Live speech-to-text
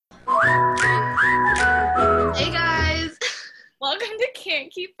Welcome to Can't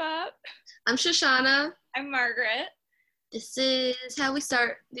Keep Up. I'm Shoshana. I'm Margaret. This is how we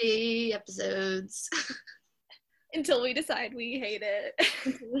start the episodes. Until we decide we hate it.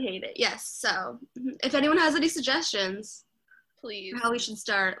 Until we hate it, yes. So, if anyone has any suggestions Please. for how we should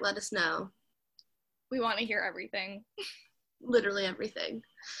start, let us know. We want to hear everything. Literally everything.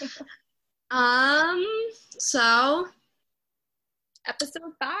 So.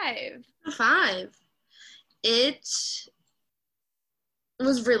 Episode 5. 5. It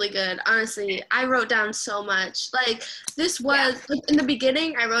was really good, honestly. I wrote down so much. Like, this was, in the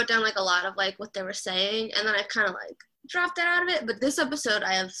beginning, I wrote down, like, a lot of, like, what they were saying, and then I kind of, like, dropped it out of it. But this episode,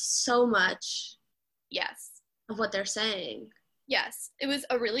 I have so much of what they're saying. Yes. It was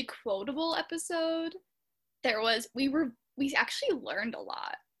a really quotable episode. We actually learned a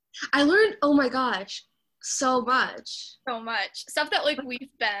lot. I learned, oh my gosh, so much. So much. Stuff that, like,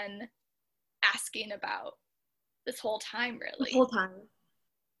 we've been asking about this whole time, really. The whole time.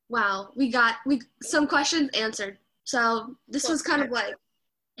 Wow. We some questions answered. So this was kind of like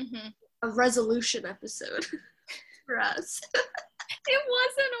a resolution episode for us. It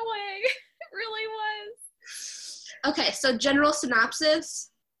was in a way. It really was. Okay, so general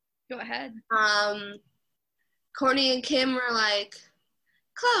synopsis. Go ahead. Courtney and Kim were like,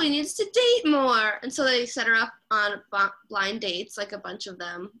 Chloe needs to date more. And so they set her up on blind dates, like a bunch of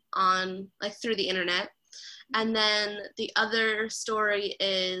them, on, like, through the internet. And then the other story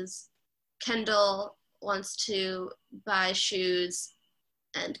is Kendall wants to buy shoes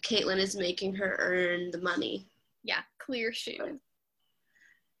and Caitlin is making her earn the money. Yeah, clear shoes.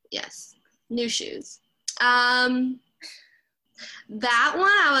 Yes, new shoes. That one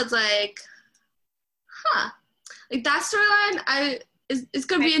I was like, like, that storyline it's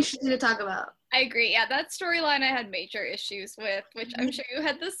going to be interesting to talk about. I agree. Yeah, that storyline I had major issues with, which I'm sure you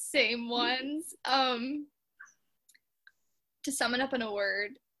had the same ones. To sum it up in a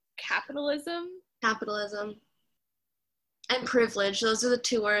word, capitalism. Capitalism. And privilege. Those are the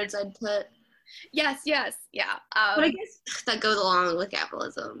two words I'd put. Yes, yeah. But I guess that goes along with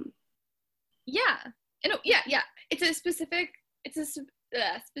capitalism. Yeah. Yeah. It's a specific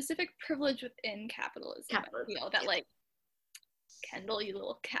privilege within capitalism. You know, that, like, Kendall, you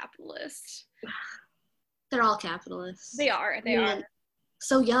little capitalist. They're all capitalists. They are.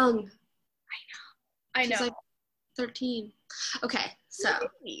 So young. I know. She's like 13. Okay, so.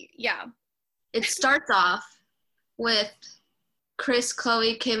 Yeah. It starts off with Chris,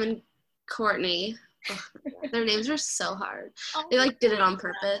 Chloe, Kim, and Courtney. Oh, their names are so hard. They, like, did it on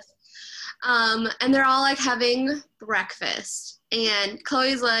purpose. And they're all, like, having breakfast. And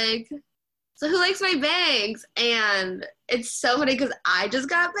Chloe's like, so who likes my bangs? And it's so funny because I just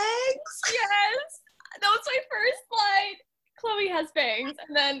got bangs. Yes. That was my first line. Chloe has bangs.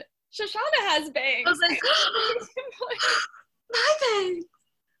 And then Shoshana has bangs. I was like, my bangs.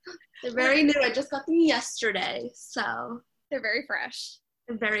 They're very new. I just got them yesterday. So. They're very fresh.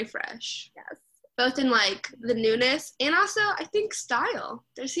 They're very fresh. Yes. Both in, like, the newness and also, I think, style.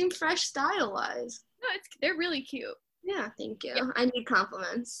 They seem fresh style-wise. No, they're really cute. Yeah, thank you. Yep. I need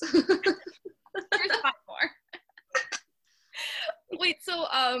compliments. Here's 5 more. Wait, so,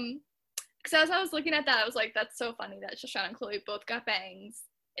 because as I was looking at that, I was like, that's so funny that Shoshana and Chloe both got bangs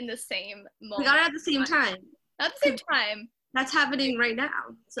in the same moment. We got it at the same time. Not the same time. That's happening right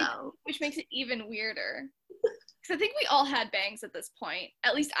now, so. Which makes it even weirder. Because I think we all had bangs at this point.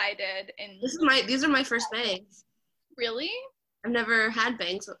 At least I did. These are my first bangs. Really? I've never had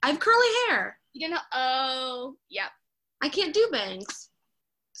bangs. I have curly hair. You didn't know? Oh, yeah. I can't do bangs.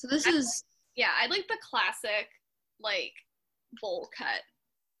 So this is. Yeah, I like the classic, like, bowl cut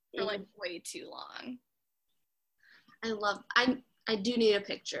for, like, way too long. I do need a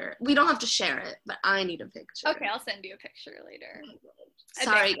picture. We don't have to share it, but I need a picture. Okay, I'll send you a picture later.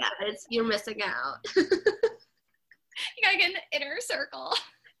 Sorry, guys. You're missing out. You gotta get in the inner circle.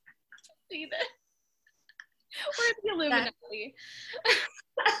 See this? Where's the Illuminati?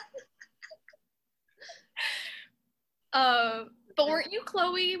 But weren't you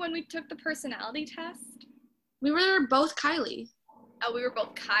Chloe when we took the personality test? We were both Kylie. Oh, we were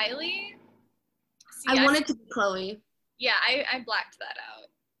both Kylie? See, I wanted to be Chloe. Yeah, I blacked that out.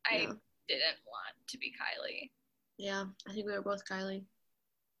 I didn't want to be Kylie. Yeah, I think we were both Kylie.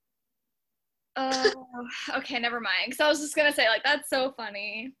 Okay, never mind. Because I was just gonna say, like, that's so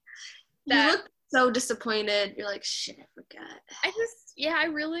funny. You look so disappointed. You're like, shit, I forgot. I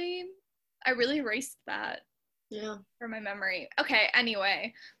really erased that. Yeah. From my memory. Okay,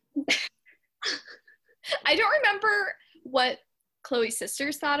 anyway. I don't remember what Chloe's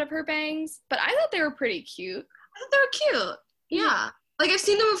sisters thought of her bangs, but I thought they were pretty cute. I thought they were cute. Yeah. like I've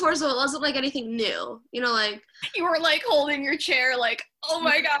seen them before, so it wasn't like anything new. You know, like You were like holding your chair, like, oh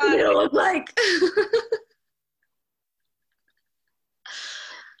my god. You know, like.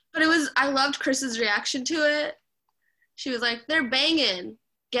 But I loved Chris's reaction to it. She was like, they're banging.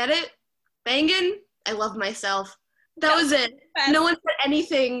 Get it? Banging? I love myself. That was it. No one said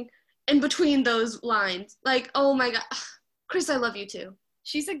anything in between those lines. Like, oh my god. Chris, I love you too.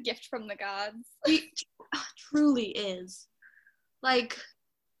 She's a gift from the gods. She truly is. Like.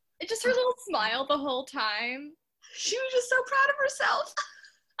 It just her little smile the whole time. She was just so proud of herself.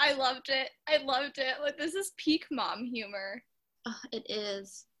 I loved it. Like, this is peak mom humor. It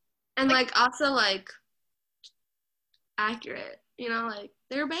is. And, like, also, like, accurate. You know, like,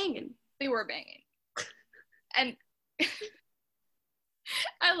 they were banging. They were banging. And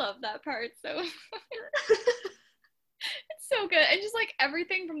I love that part, so. It's so good. And just, like,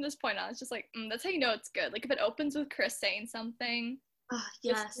 everything from this point on, it's just like, that's how you know it's good. Like, if it opens with Chris saying something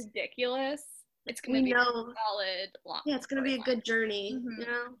yes. just ridiculous, it's going to be a solid long. Yeah, it's going to be a good journey, you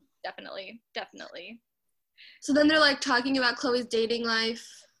know? Definitely. So then they're, like, talking about Chloe's dating life.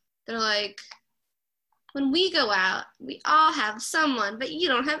 They're like, when we go out, we all have someone, but you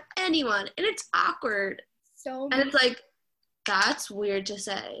don't have anyone, and it's awkward. And it's like, that's weird to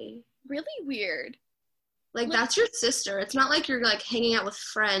say. Really weird. Like, that's your sister. It's not like you're, like, hanging out with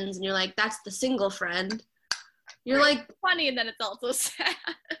friends, and you're like, that's the single friend. You're like... funny, and then it's also sad.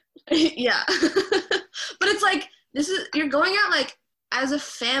 Yeah. But it's like, you're going out, like, as a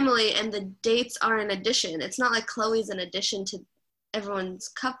family, and the dates are an addition. It's not like Chloe's an addition to everyone's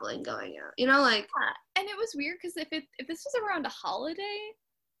coupling going out, you know, like. Yeah. And it was weird because if this was around a holiday,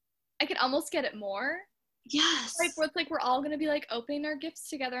 I could almost get it more. Yes. Like, where it's like we're all gonna be like opening our gifts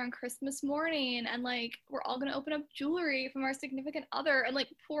together on Christmas morning, and like we're all gonna open up jewelry from our significant other, and like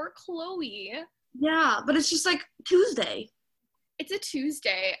poor Chloe. Yeah, but it's just like Tuesday. It's a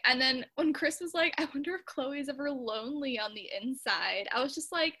Tuesday, and then when Chris was like, I wonder if Chloe's ever lonely on the inside, I was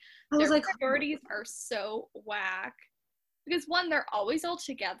just like, their priorities are so whack. Because one, they're always all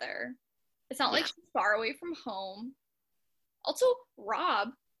together. It's not like she's far away from home. Also, Rob.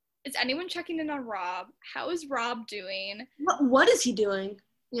 Is anyone checking in on Rob? How is Rob doing? What is he doing?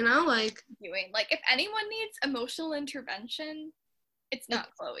 You know, like. Like, if anyone needs emotional intervention, it's not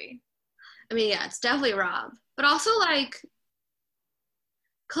Chloe. I mean, yeah, it's definitely Rob. But also, like,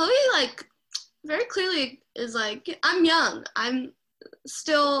 Chloe, like, very clearly is like, I'm young. I'm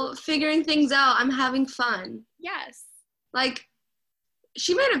still figuring things out. I'm having fun. Yes. Like,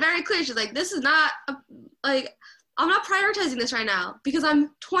 she made it very clear. She's like, this is not, I'm not prioritizing this right now because I'm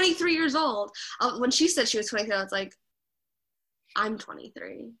 23 years old. When she said she was 23, I was like, I'm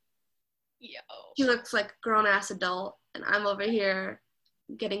 23. Yo. She looks like a grown-ass adult, and I'm over here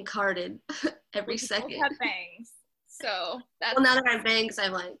getting carded every second. We have bangs, so that's... Well, now that I have bangs,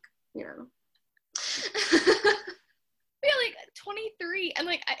 I'm like, you know. Yeah, like, 23, and,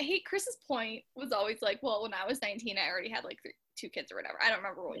 like, I hate Chris's point was always, like, well, when I was 19, I already had, like, 2 kids or whatever. I don't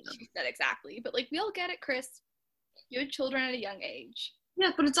remember what she said exactly, but, like, we all get it, Chris. You had children at a young age.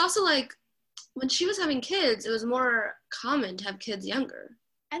 Yeah, but it's also, like, when she was having kids, it was more common to have kids younger.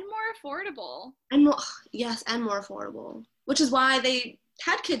 And more affordable. And more affordable. Which is why they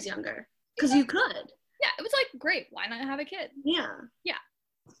had kids younger. Because you could. Yeah, it was, like, great. Why not have a kid? Yeah. Yeah.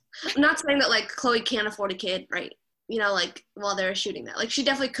 I'm not saying that, like, Chloe can't afford a kid, right? You know, like, while they were shooting that. Like, she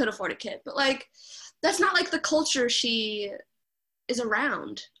definitely could afford a kid. But, like, that's not, like, the culture she is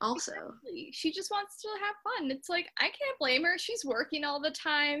around, also. Exactly. She just wants to have fun. It's like, I can't blame her. She's working all the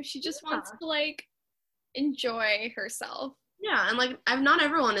time. She just wants to, like, enjoy herself. Yeah, and, like, not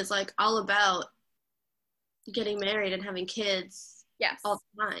everyone is, like, all about getting married and having kids all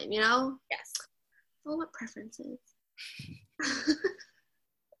the time, you know? Yes. Well, what preferences?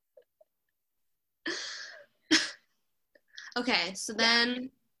 Okay, so then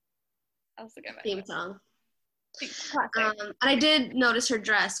theme song. And I did notice her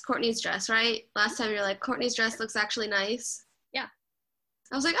dress, Courtney's dress, right? Last time you're like, Courtney's dress looks actually nice. Yeah.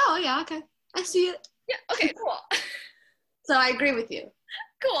 I was like, oh, yeah, okay. I see it. Yeah, okay, cool. So I agree with you.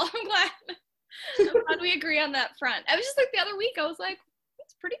 Cool, I'm glad we agree on that front. I was just like, the other week, I was like,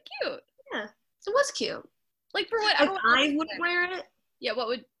 it's pretty cute. Yeah, it was cute. Like, for what everyone I wouldn't wear it. Yeah, what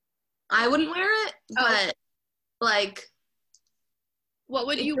would... I wouldn't wear it, but, like... What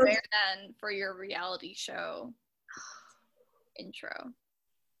would you wear then for your reality show intro?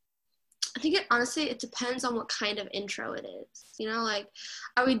 I think honestly, it depends on what kind of intro it is. You know, like,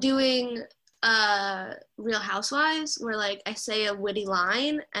 are we doing Real Housewives where, like, I say a witty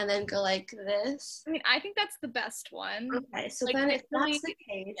line and then go like this? I mean, I think that's the best one. Okay, so like, then if that's the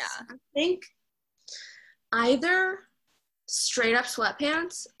case, I think either straight up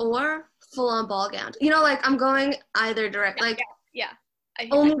sweatpants or full on ball gown. You know, like I'm going either direct. Like yeah.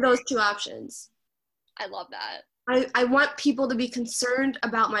 Only those two options. I love that. I want people to be concerned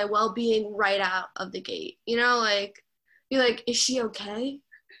about my well-being right out of the gate. You know, like be like, is she okay?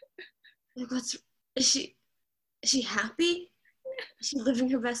 Like, is she happy? Is she living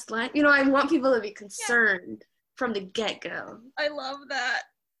her best life? You know, I want people to be concerned from the get-go. I love that.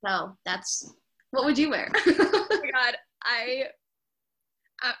 So that's, what would you wear? Oh my God, I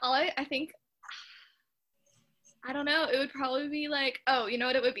think, I don't know, it would probably be like, oh, you know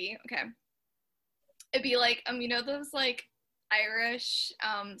what it would be? Okay. It'd be like, you know those like Irish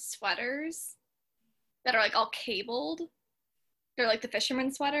sweaters that are like all cabled? They're like the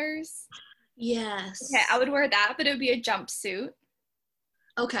fisherman sweaters. Yes. Okay, I would wear that, but it would be a jumpsuit.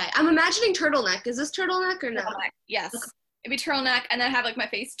 Okay, I'm imagining turtleneck. Is this turtleneck or no? Turtleneck, yes. Okay. It'd be turtleneck, and then have like my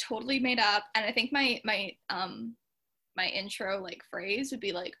face totally made up, and I think my intro like phrase would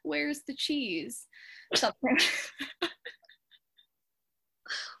be like, "Where's the cheese?" Something.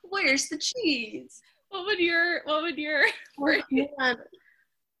 Where's the cheese? What would your oh, man.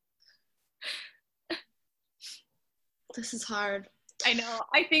 This is hard. I know.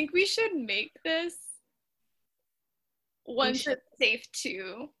 I think we should make this once it's safe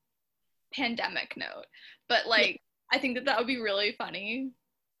to pandemic note. But like I think that would be really funny.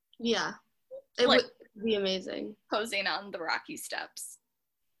 Yeah. It would be amazing. Posing on the Rocky Steps.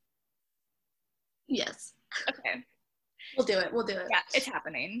 Yes. Okay. We'll do it. Yeah, it's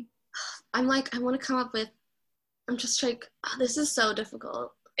happening. I'm like, I want to come up with, I'm just like, this is so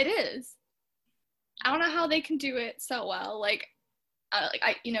difficult. It is. I don't know how they can do it so well. Like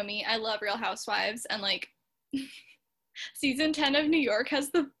I, you know me, I love Real Housewives, and like season 10 of New York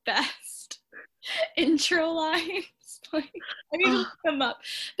has the best intro lines. Like, I need to look them up.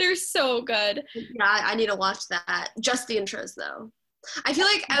 They're so good. Yeah, I need to watch that. Just the intros though. I feel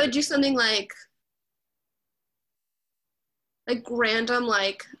like I would do something like random,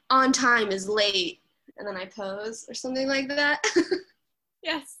 like on time is late, and then I pose or something like that.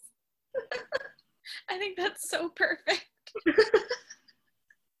 Yes. I think that's so perfect. Oh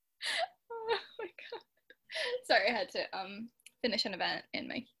my God. Sorry, I had to finish an event in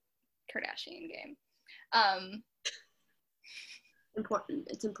my Kardashian game. Important.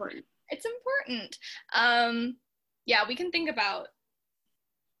 It's important. It's important. Yeah, we can think about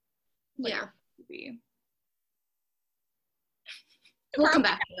We'll come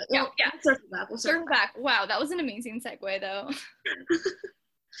back to it. Yeah. We'll circle back. Wow, that was an amazing segue though.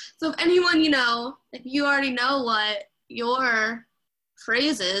 So if anyone, if you already know what your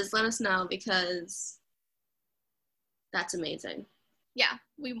phrase is, let us know, because that's amazing. Yeah,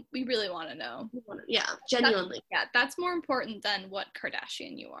 we really want to know. Yeah, genuinely. That's more important than what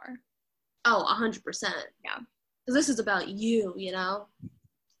Kardashian you are. Oh, 100%. Yeah. Because this is about you,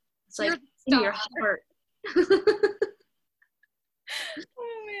 It's like in your heart.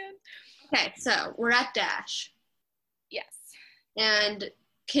 Oh, man. Okay, so we're at Dash. Yes. And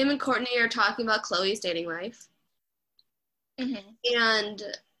Kim and Kourtney are talking about Khloe's dating life. Mm-hmm. And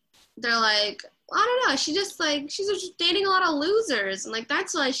they're like, I don't know, she's just dating a lot of losers, and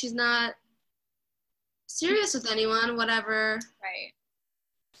that's why she's not serious with anyone, whatever. Right.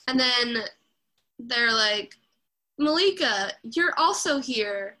 And then they're like, Malika, you're also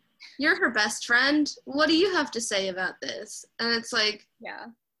here. You're her best friend. What do you have to say about this? And it's like, yeah,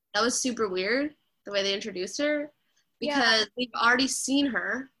 that was super weird, the way they introduced her, because we've already seen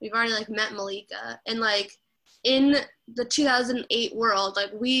her. We've already met Malika, and in the 2008 world,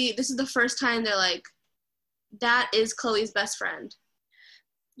 this is the first time they're like, that is Khloe's best friend.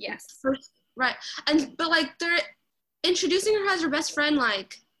 Yes. Right. But they're introducing her as her best friend,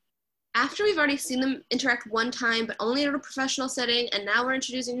 after we've already seen them interact one time, but only in a professional setting, and now we're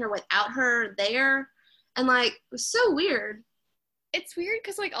introducing her without her there. And it was so weird. It's weird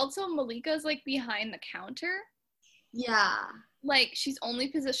because also Malika's behind the counter. Yeah. She's only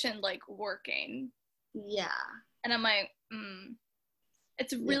positioned working. Yeah. And I'm like,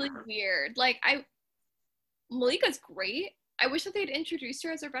 it's really weird. Malika's great. I wish that they'd introduced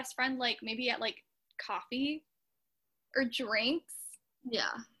her as her best friend, maybe at coffee or drinks.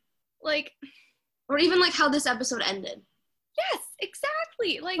 Yeah. Or even how this episode ended. Yes,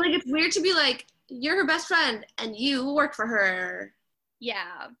 exactly. It's weird to be you're her best friend and you work for her.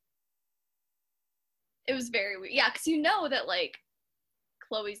 Yeah. It was very weird. Yeah, because that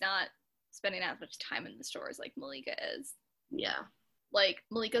Khloe's not spending as much time in the stores like Malika is. Yeah.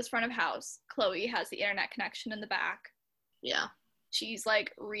 Malika's front of house. Khloe has the internet connection in the back. Yeah. She's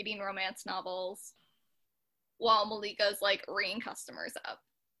reading romance novels while Malika's ringing customers up.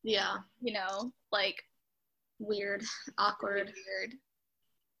 Yeah. weird, awkward. Weird.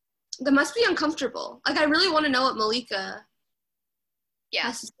 That must be uncomfortable. Like, I really want to know what Malika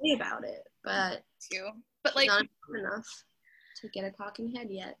has to say about it, but too. But like, not enough to get a talking head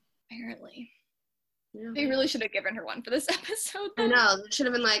yet. Apparently. Yeah. They really should have given her one for this episode. I know. They should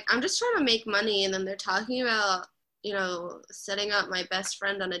have been like, I'm just trying to make money, and then they're talking about, you know, setting up my best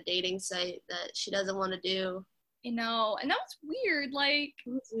friend on a dating site that she doesn't want to do. You know, and that was weird. Like, it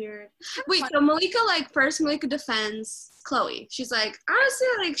was weird. Wait, so Malika defends Chloe. She's like, honestly,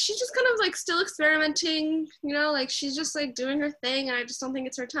 like, she's just kind of like still experimenting, you know, like she's just like doing her thing, and I just don't think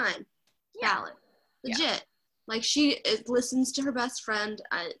it's her time. Yeah. Valid. Legit. Like, she listens to her best friend.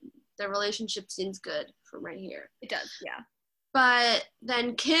 Their relationship seems good from right here. It does, yeah. But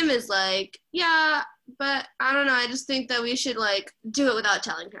then Kim is like, yeah, but I don't know. I just think that we should, like, do it without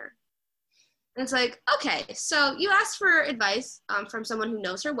telling her. And it's like, okay, so you asked for advice from someone who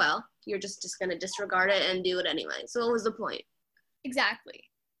knows her well. You're just going to disregard it and do it anyway. So what was the point? Exactly.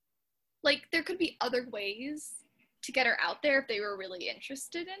 Like, there could be other ways to get her out there if they were really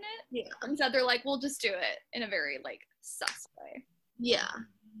interested in it. Yeah. Instead, they're like, we'll just do it in a very, like, sus way. Yeah.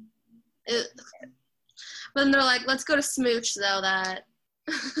 But then they're like, let's go to Smooch, though, that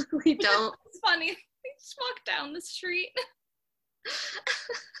we don't. It's funny. They just walk down the street.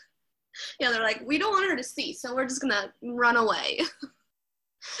 Yeah, they're like, we don't want her to see, so we're just gonna run away.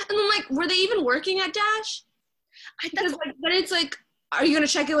 And then, like, were they even working at Dash? Because, like, then it's like, are you gonna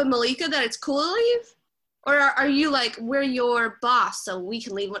check in with Malika that it's cool to leave? Or are you like, we're your boss, so we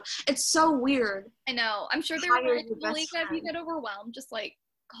can leave? It's so weird. I know. I'm sure they were like, Malika, if you get overwhelmed, just, like,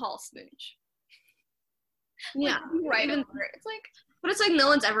 call Smooch. Yeah. Like, right over. It's like. But it's like no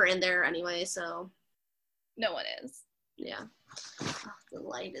one's ever in there anyway, so. No one is. Yeah. Oh, the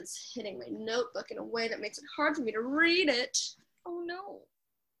light is hitting my notebook in a way that makes it hard for me to read it. Oh no.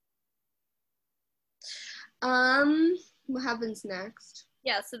 What happens next?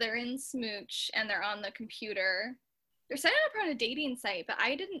 Yeah, so they're in Smooch and they're on the computer. They're setting up on a dating site, but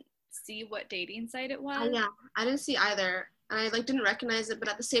I didn't see what dating site it was. Yeah, I didn't see either. And I like didn't recognize it, but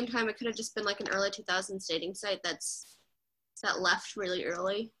at the same time it could have just been like an early 2000s dating site that left really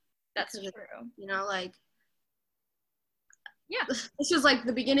early. That's true. You know, like, yeah, this was like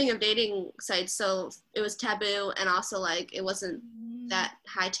the beginning of dating sites, so it was taboo, and also like it wasn't that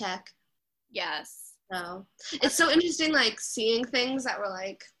high tech. Yes. So it's so interesting, like seeing things that were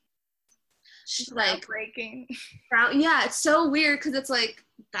like breaking. Yeah, it's so weird because it's like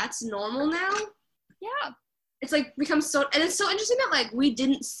that's normal now. Yeah. It's like becomes so, and it's so interesting that like we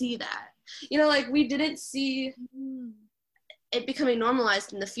didn't see that. You know, like we didn't see it becoming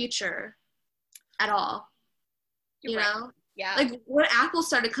normalized in the future at all. You're you right. know? Yeah. Like when Apple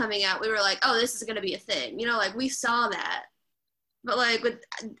started coming out, we were like, oh, this is going to be a thing. You know, like we saw that. But like with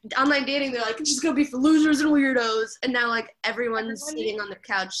online dating, they're like, it's just going to be for losers and weirdos. And now like everyone's sitting on their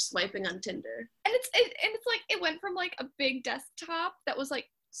couch swiping on Tinder. And it's like, it went from like a big desktop that was like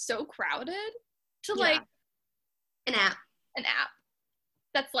so crowded to like an app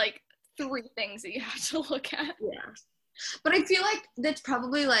that's like 3 things that you have to look at. Yeah. But I feel like that's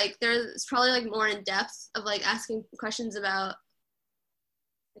probably like there's probably like more in depth of like asking questions about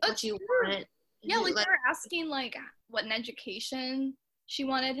like, what you want. Yeah, like they were asking like what an education she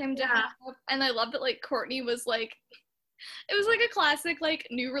wanted him to have. And I love that like Courtney was like, it was like a classic like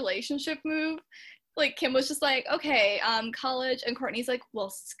new relationship move. Like Kim was just like, okay, college, and Courtney's like, well,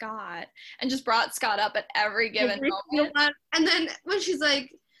 Scott, and just brought Scott up at every given moment. And then when she's like,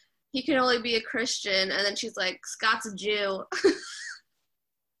 he can only be a Christian, and then she's like, Scott's a Jew. And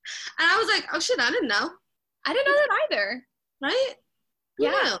I was like, oh shit, I didn't know. I didn't know that either. Right? Who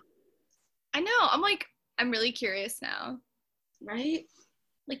knew? I know. I'm like, I'm really curious now. Right?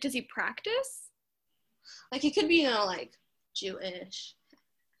 Like, does he practice? Like, he could be, you know, like, Jewish.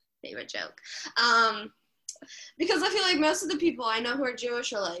 Favorite joke. Because I feel like most of the people I know who are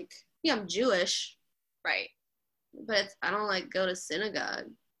Jewish are like, yeah, I'm Jewish. Right. But I don't, like, go to synagogue.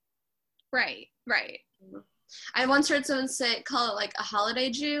 Right. I once heard someone call it, like, a holiday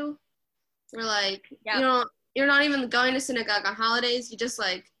Jew. Where, like, you know, you're not even going to synagogue on holidays. You just,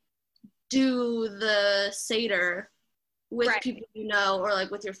 like, do the Seder with people you know or,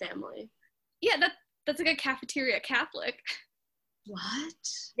 like, with your family. Yeah, that's like a cafeteria Catholic. What?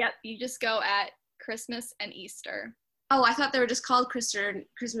 Yep, you just go at Christmas and Easter. Oh, I thought they were just called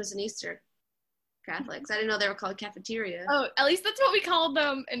Christmas and Easter Catholics. I didn't know they were called cafeteria. Oh, at least that's what we called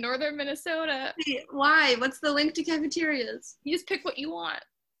them in northern Minnesota. Why? What's the link to cafeterias? You just pick what you want.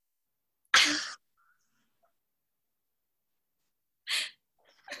 Blame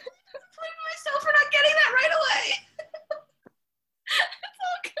myself for not getting that right away. It's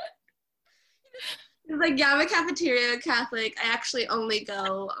all good. Like, yeah, I'm a cafeteria Catholic. I actually only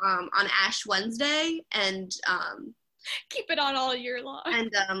go on Ash Wednesday and keep it on all year long.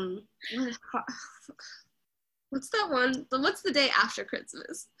 And what's that one? What's the day after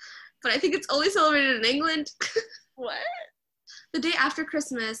Christmas? But I think it's only celebrated in England. What? The day after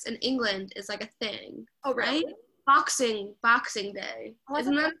Christmas in England is like a thing. Oh, right? really? Boxing Day. Oh,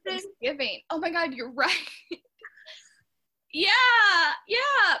 Isn't that a thing? Thanksgiving. Oh my God, you're right. Yeah.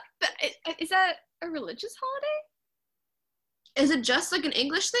 But is that a religious holiday? Is it just like an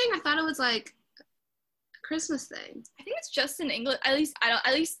English thing? I thought it was like a Christmas thing. I think it's just in English. I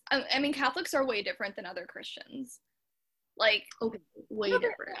mean, Catholics are way different than other Christians. Like, okay, way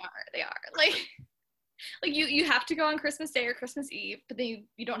different. They are. Like you have to go on Christmas Day or Christmas Eve, but then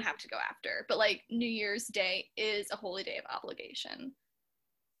you don't have to go after. But like New Year's Day is a holy day of obligation.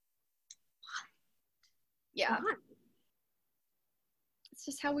 Yeah. What? It's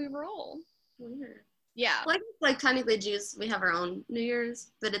just how we roll. Weird. Yeah. Like technically Jews, we have our own New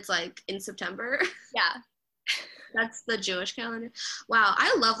Year's, but it's like in September. Yeah. That's the Jewish calendar. Wow,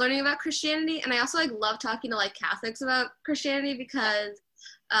 I love learning about Christianity, and I also like love talking to like Catholics about Christianity because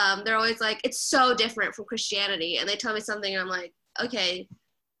they're always like, it's so different from Christianity, and they tell me something, and I'm like, okay.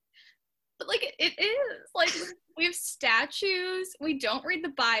 But like it is like we have statues. We don't read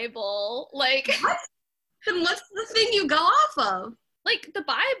the Bible. Like what? Then what's the thing you go off of? Like the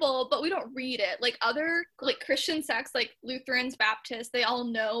Bible, but we don't read it. Like other like Christian sects, like Lutherans, Baptists, they all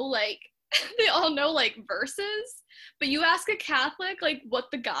know like verses. But you ask a Catholic like what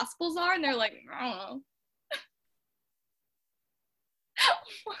the Gospels are, and they're like, I don't know.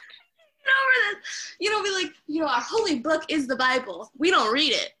 Be like, our holy book is the Bible. We don't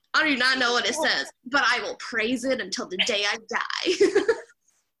read it. I do not know what it says, but I will praise it until the day I die. That's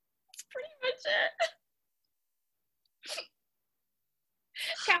pretty much it.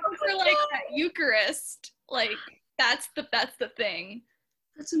 Catholics are like that Eucharist. Like that's the thing.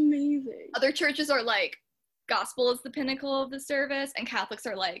 That's amazing. Other churches are like gospel is the pinnacle of the service, and Catholics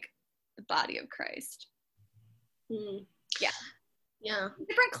are like the body of Christ. Yeah. Yeah.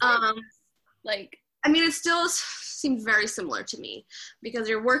 Different claims. Like, I mean, it still seems very similar to me because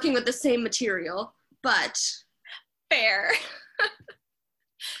you're working with the same material, but fair.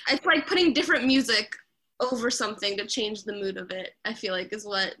 It's like putting different music over something to change the mood of it, I feel like is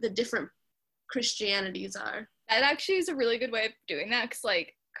what the different Christianities are. That actually is a really good way of doing that, because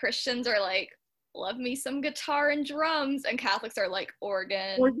like Christians are like, love me some guitar and drums, and Catholics are like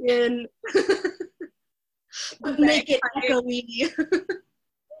organ. Make it echoey.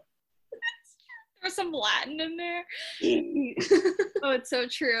 There's some Latin in there. Oh, it's so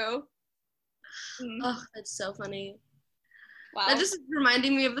true. Oh, that's so funny. Wow. That just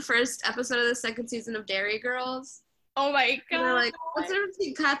reminding me of the first episode of the second season of Dairy Girls. Oh my God. And they're like, what's the difference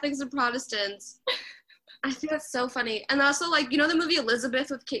between Catholics and Protestants? I think that's so funny. And also, like, the movie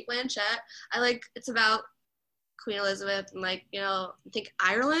Elizabeth with Cate Blanchett? It's about Queen Elizabeth and, like, I think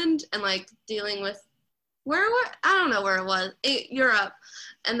Ireland and, like, dealing with, I don't know where it was, Europe.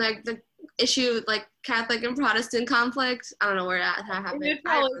 And, like, the issue with, like, Catholic and Protestant conflict. I don't know where that happened. It would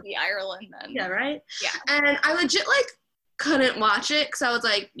probably be Ireland then. Yeah, right? Yeah. And I legit, like, couldn't watch it because I was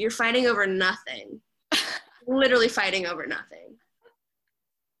like, you're fighting over nothing. Literally fighting over nothing.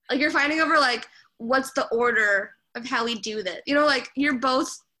 Like, you're fighting over, like, what's the order of how we do this? Like, you're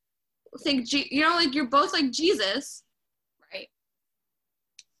both you're both like Jesus. Right.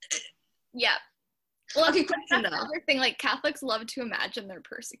 Yeah. Well, okay, question though. Another thing, like, Catholics love to imagine they're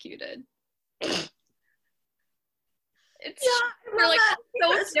persecuted. We're like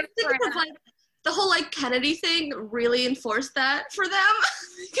so different. Like, the whole, like, Kennedy thing really enforced that for them.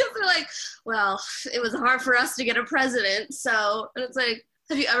 Because they're like, well, it was hard for us to get a president, so, and it's like,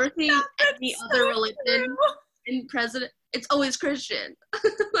 have you ever seen any other religion in president? It's always Christian.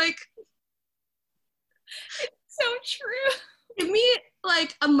 Like, it's so true. Give me,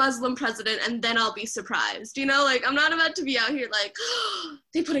 like, a Muslim president and then I'll be surprised, Like, I'm not about to be out here like, oh,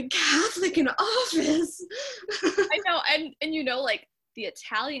 they put a Catholic in office. I know, and like, the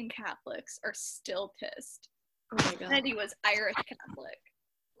Italian Catholics are still pissed. Oh my God. Kennedy was Irish Catholic.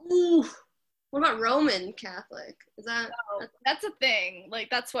 Ooh. What about Roman Catholic? Is that? No, that's a thing. Like,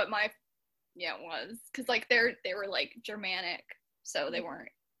 that's what my, was. Because, like, they were, like, Germanic, so they weren't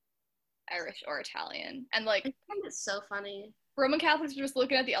Irish or Italian. And, like, I find it so funny. Roman Catholics are just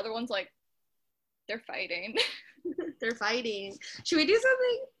looking at the other ones like, they're fighting. They're fighting. Should we do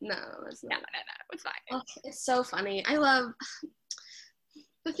something? No, that's not. No, it's fine. Oh, it's so funny. I love,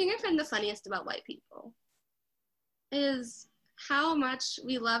 the thing I find the funniest about white people is how much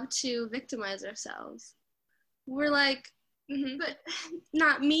we love to victimize ourselves. We're like, Mm-hmm. But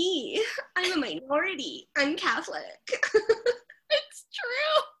not me. I'm a minority. I'm Catholic. It's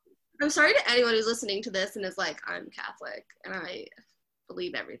true. I'm sorry to anyone who's listening to this and is like, I'm Catholic and I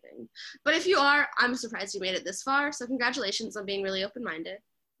believe everything. But if you are, I'm surprised you made it this far. So congratulations on being really open-minded.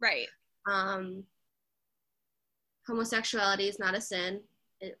 Right. Homosexuality is not a sin.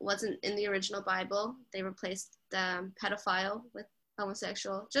 It wasn't in the original Bible. They replaced pedophile with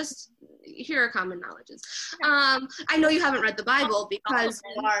homosexual. Just here are common knowledges. I know you haven't read the Bible because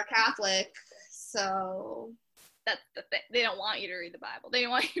you are Catholic, so that's the thing. They don't want you to read the Bible. They don't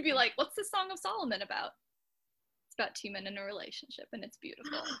want you to be like, what's the Song of Solomon about? It's about two men in a relationship, and it's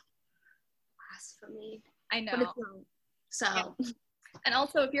beautiful. Blasphemy. I know. But it's not. So. Yeah. And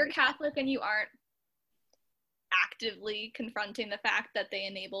also, if you're Catholic and you aren't actively confronting the fact that they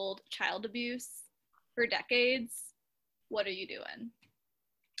enabled child abuse for decades, what are you doing?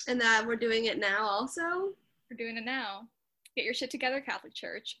 And that we're doing it now also? We're doing it now. Get your shit together, Catholic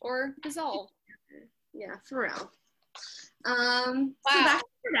Church, or dissolve. Yeah, for real. Wow. So back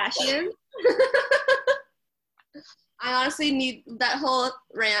to Kardashian. I honestly need that whole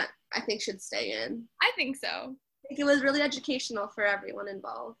rant, I think, should stay in. I think so. I think it was really educational for everyone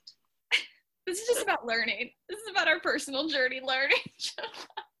involved. This is just about learning. This is about our personal journey learning.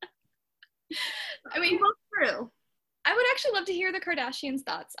 I mean, true. I would actually love to hear the Kardashians'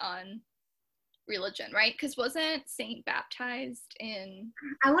 thoughts on religion, right? Because wasn't Saint baptized in...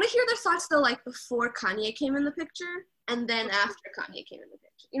 I want to hear their thoughts, though, like, before Kanye came in the picture, and then after Kanye came in the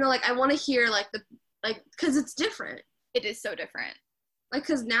picture. You know, like, I want to hear, like, because it's different. It is so different. Like,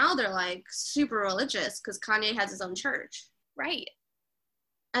 because now they're, like, super religious, because Kanye has his own church. Right.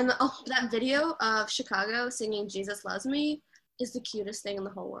 And that video of Chicago singing Jesus Loves Me is the cutest thing in the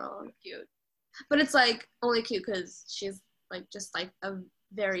whole world. Cute. But it's, like, only cute because she's, like, just, like, a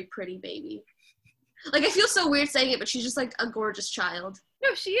very pretty baby. Like, I feel so weird saying it, but she's just, like, a gorgeous child.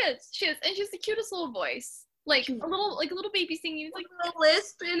 No, she is. She is. And she has the cutest little voice. Like, a little baby singing. It's like a little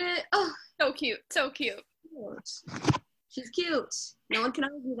lisp in it. Oh. So cute. So cute. She's cute. No one can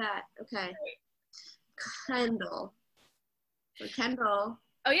argue that. Okay. Kendall. So Kendall.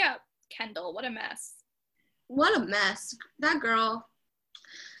 Oh, yeah. Kendall. What a mess. What a mess. That girl.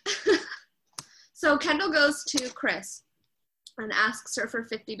 So Kendall goes to Kris and asks her for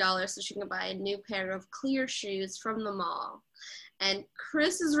 $50 so she can buy a new pair of clear shoes from the mall. And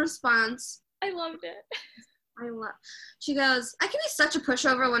Kris's response, I loved it. She goes, I can be such a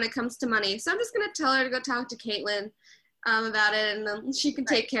pushover when it comes to money, so I'm just going to tell her to go talk to Caitlyn about it, and then she can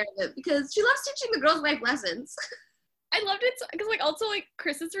take care of it, because she loves teaching the girls life lessons. I loved it because, like, also, like,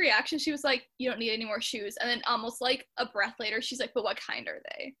 Kris's reaction, she was like, you don't need any more shoes, and then almost, like, a breath later, she's like, but what kind are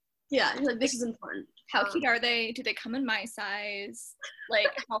they? Yeah, like, this is important. How cute are they? Do they come in my size? Like,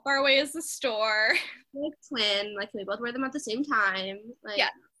 how far away is the store? Like, twin. Like, can we both wear them at the same time? Like, yeah.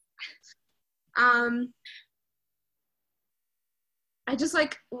 I just,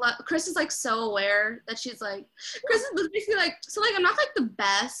 like, Kris is, like, so aware that she's, like, Kris is basically, like, so, like, I'm not, like, the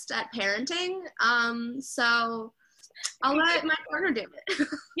best at parenting, so I'll let my partner do it.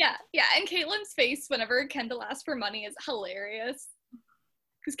 Yeah, and Caitlyn's face whenever Kendall asks for money is hilarious.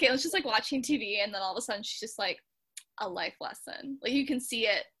 Because Caitlyn's just, like, watching TV, and then all of a sudden she's just, like, a life lesson. Like, you can see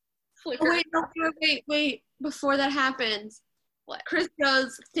it flicker. Wait. Before that happens, what? Kris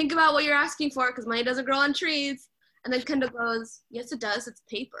goes, think about what you're asking for, because money doesn't grow on trees. And then Kendall goes, yes, it does. It's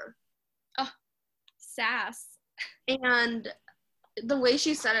paper. Oh, sass. And the way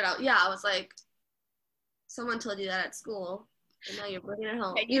she said it out, yeah, I was like, someone told you that at school, and now you're bringing it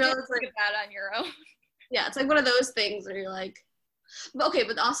home. Yeah, you know, it's like that on your own. Yeah, it's like one of those things where you're like,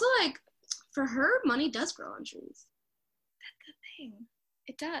 but also, like, for her, money does grow on trees. That's the thing.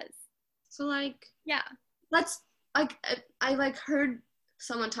 It does. So, like, yeah. That's, like, I like, heard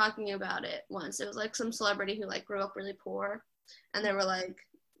someone talking about it once. It was, like, some celebrity who, like, grew up really poor, and they were like,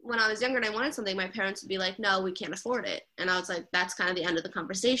 when I was younger and I wanted something, my parents would be like, no, we can't afford it. And I was like, that's kind of the end of the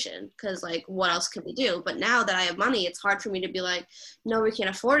conversation, because, like, what else can we do? But now that I have money, it's hard for me to be like, no, we can't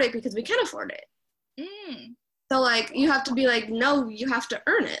afford it, because we can afford it. So, like, you have to be like, no, you have to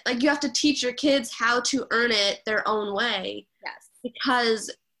earn it. Like, you have to teach your kids how to earn it their own way. Yes.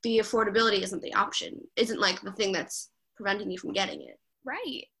 Because the affordability isn't the option, isn't, like, the thing that's preventing you from getting it.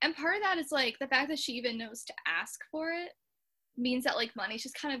 Right. And part of that is, like, the fact that she even knows to ask for it means that, like, money's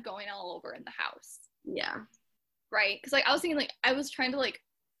just kind of going all over in the house. Yeah. Right? Because, like, I was thinking, like, I was trying to, like,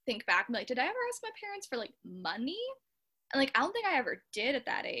 think back and, like, did I ever ask my parents for, like, money? And, like, I don't think I ever did at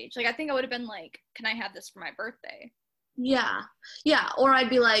that age. Like, I think I would have been like, can I have this for my birthday? Yeah. Or I'd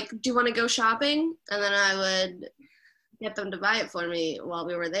be like, do you want to go shopping? And then I would get them to buy it for me while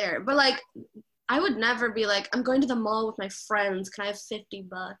we were there. But, like, I would never be like, I'm going to the mall with my friends. Can I have $50?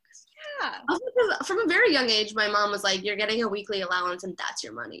 Yeah. Also, from a very young age, my mom was like, you're getting a weekly allowance and that's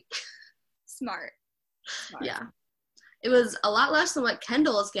your money. Smart. Yeah. It was a lot less than what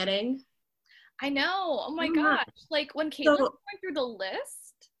Kendall is getting. I know. Oh my gosh. Like when Caitlin was going through the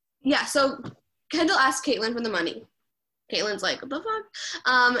list. Yeah, so Kendall asked Caitlin for the money. Caitlin's like, what the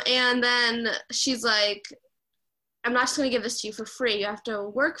fuck? And then she's like, I'm not just going to give this to you for free. You have to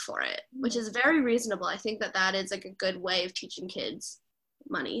work for it, which is very reasonable. I think that is like a good way of teaching kids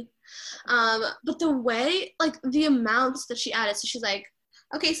money. But the way, like the amounts that she added, so she's like,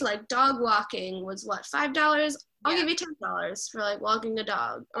 okay, so like dog walking was what, $5? I'll give you $10 for like walking a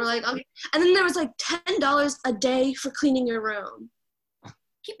dog, or like, and then there was like $10 a day for cleaning your room.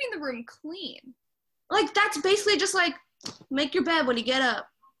 Keeping the room clean. Like that's basically just like make your bed when you get up.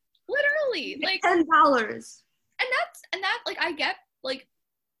 Literally, like $10. And that like I get like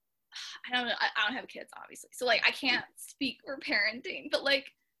I don't know, I don't have kids obviously, so like I can't speak for parenting, but like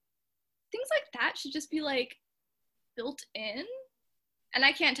things like that should just be like built in. And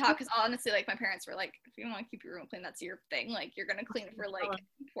I can't talk because honestly, like my parents were like, if you want to keep your room clean, that's your thing. Like you're gonna clean it for like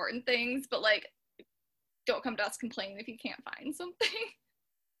important things, but like don't come to us complaining if you can't find something.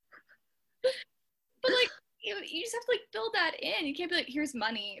 But like you just have to like build that in. You can't be like, here's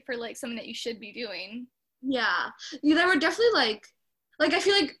money for like something that you should be doing. Yeah, there were definitely like I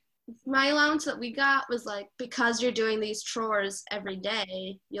feel like my allowance that we got was like, because you're doing these chores every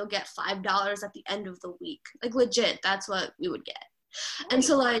day, you'll get $5 at the end of the week. Like legit, that's what we would get. Right. And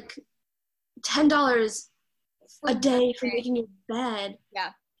so like $10 a day for making your bed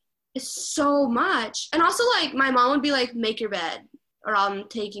is so much. And also like my mom would be like, make your bed or I'm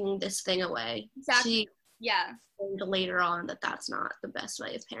taking this thing away. Exactly. She later on that's not the best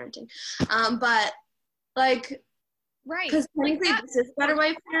way of parenting. But like, right, because technically like this is a better way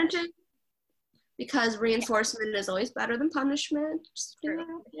of parenting, because reinforcement is always better than punishment. Just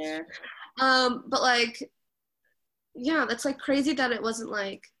there. But like, yeah, that's like crazy that it wasn't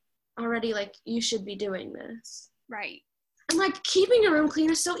like already like you should be doing this. Right. And like keeping your room clean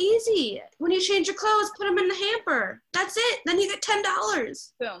is so easy. When you change your clothes, put them in the hamper. That's it. Then you get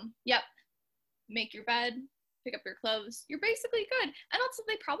 $10. Boom. Yep. Make your bed, pick up your clothes. You're basically good. And also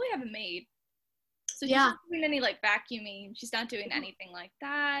they probably have a maid. So she's not doing any like vacuuming. She's not doing anything like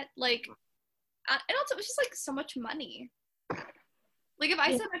that. Like, and also it's just like so much money. Like if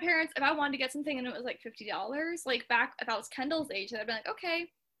I said my parents, if I wanted to get something and it was like $50, like back if I was Kendall's age, I'd be like, okay,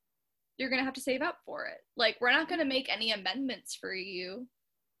 you're gonna have to save up for it. Like we're not gonna make any amendments for you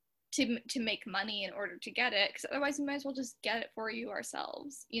to make money in order to get it, because otherwise we might as well just get it for you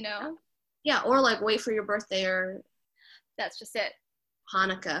ourselves, you know? Yeah, or like wait for your birthday, or that's just it.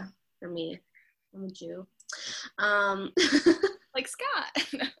 Hanukkah for me. I'm a Jew. Like Scott.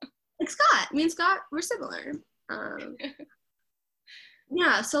 Like Scott. Me and Scott, we're similar.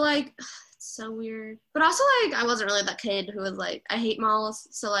 Yeah, so like it's so weird. But also like I wasn't really that kid who was like, I hate malls,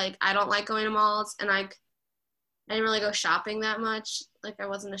 so like I don't like going to malls, and like I didn't really go shopping that much. Like I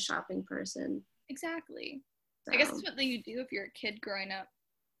wasn't a shopping person. Exactly. So. I guess that's what you do if you're a kid growing up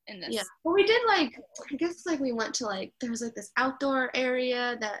in this. Yeah. Well, we did like, I guess like we went to like, there was like this outdoor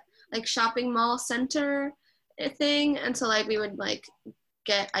area that like shopping mall center thing, and so like we would like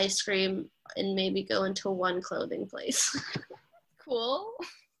get ice cream and maybe go into one clothing place. Cool.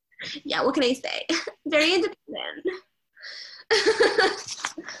 Yeah, what can I say? Very independent.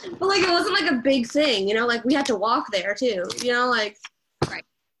 But like it wasn't like a big thing, you know, like we had to walk there too, you know, like right.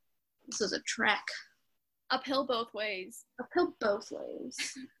 This was a trek. Uphill both ways. Uphill both ways.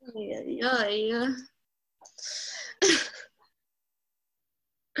 Yeah.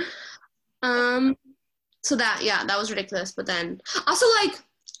 So that was ridiculous. But then also like,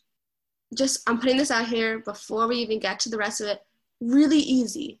 just I'm putting this out here before we even get to the rest of it. Really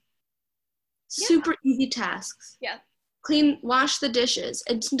easy, super easy tasks. Yeah. Wash the dishes.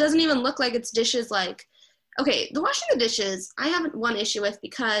 It doesn't even look like it's dishes. Like, okay, the washing the dishes, I have one issue with,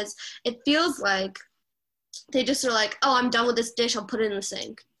 because it feels like they just are like, oh, I'm done with this dish, I'll put it in the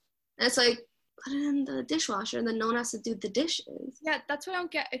sink. And it's like, put it in the dishwasher, and then no one has to do the dishes. Yeah, that's what I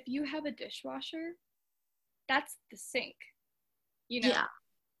don't get. If you have a dishwasher, that's the sink, you know?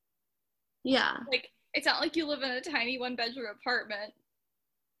 Yeah. Like, it's not like you live in a tiny one-bedroom apartment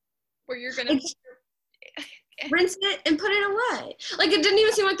where you're gonna rinse it and put it away. Like, it didn't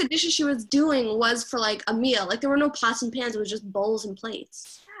even seem like the dishes she was doing was for like a meal. Like, there were no pots and pans, it was just bowls and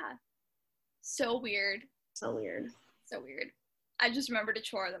plates. Yeah. So weird. I just remembered a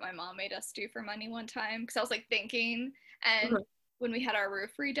chore that my mom made us do for money one time, because I was like thinking, and when we had our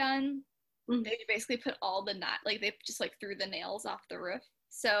roof redone, they basically put all the they just like threw the nails off the roof.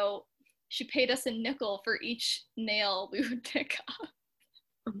 So she paid us a nickel for each nail we would pick up.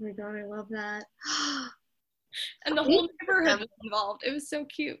 Oh my god, I love that. And the whole neighborhood was involved. It was so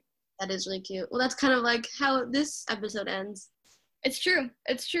cute. That is really cute. Well, that's kind of like how this episode ends. It's true.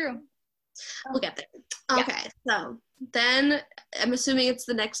 It's true. We'll get there. Okay, so then I'm assuming it's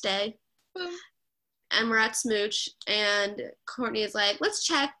the next day. Boom. And we're at Smooch, and Courtney is like, let's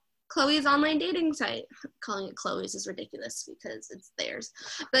check Chloe's online dating site. Calling it Chloe's is ridiculous because it's theirs.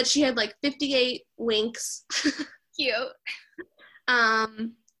 But she had like 58 links. Cute.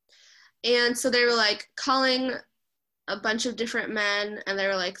 And so they were like calling a bunch of different men, and they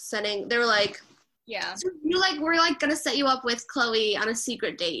were like yeah, so you like, we're like gonna set you up with Chloe on a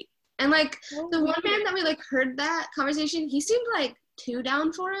secret date. And like the one man that we like heard that conversation, he seemed like too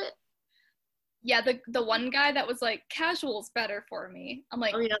down for it. Yeah, the one guy that was like, casual's better for me. I'm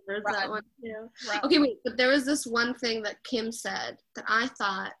like, oh yeah, there's that one too. Run. Okay, wait, but there was this one thing that Kim said that I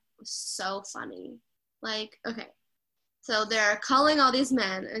thought was so funny. Like, okay, so they're calling all these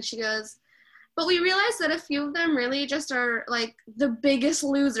men, and she goes, but we realized that a few of them really just are like the biggest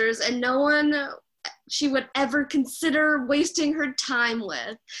losers, and no one she would ever consider wasting her time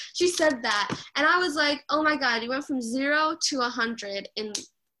with. She said that, and I was like, oh my god, you went from 0 to 100 in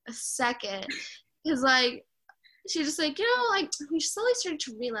a second. Because like, she just like, you know, like, we slowly started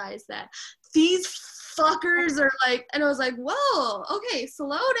to realize that these fuckers are like, and I was like, whoa, okay,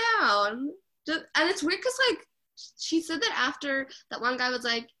 slow down. And it's weird because like, she said that after that one guy was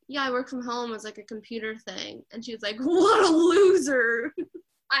like, yeah, I work from home as like a computer thing, and she was like, what a loser.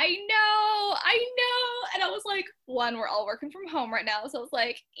 I know. And I was like, one, we're all working from home right now, so I was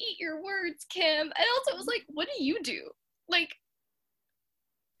like, eat your words, Kim. And also it was like, what do you do? Like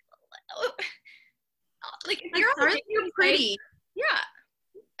if you're on a dating pretty site, yeah.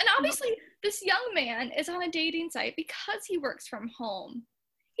 And obviously this young man is on a dating site because he works from home.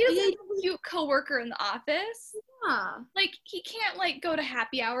 He doesn't have a cute coworker in the office. Yeah. Like, he can't like go to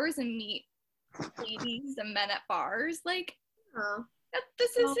happy hours and meet ladies and men at bars. Like,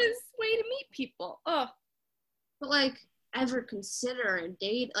 this is his way to meet people. Oh, but like, ever consider a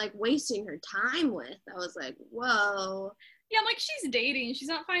date, like wasting her time with? I was like, whoa. Yeah, I'm like, she's dating. She's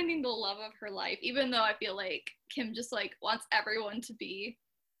not finding the love of her life, even though I feel like Kim just like wants everyone to be.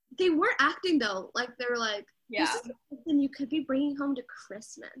 They were acting though, like they were like, yeah, this is something you could be bringing home to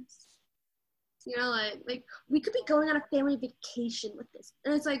Christmas. You know, like we could be going on a family vacation with this,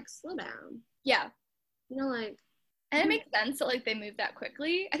 and it's like, slow down. Yeah, you know, like, and it makes sense that like they moved that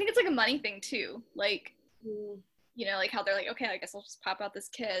quickly. I think it's like a money thing too. Like, you know, like how they're like, okay, I guess I'll just pop out this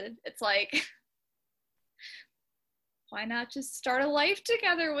kid. It's like, why not just start a life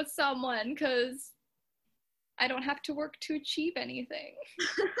together with someone? Because I don't have to work to achieve anything.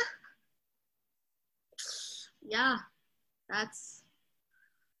 Yeah, that's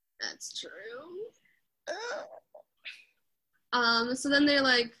true. So then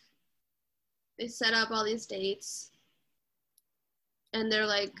they set up all these dates, and they're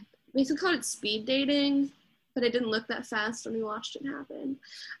like, basically called it speed dating, but it didn't look that fast when we watched it happen.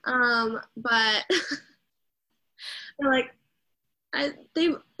 But they're like,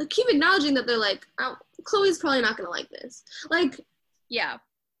 they keep acknowledging that they're like, oh, Chloe's probably not gonna like this. Like, yeah.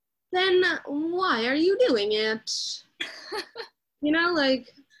 Then why are you doing it? You know,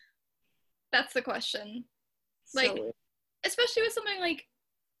 like, that's the question. Like, so especially with something like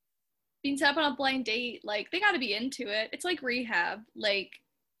being set up on a blind date, like, they got to be into it. It's like rehab. Like,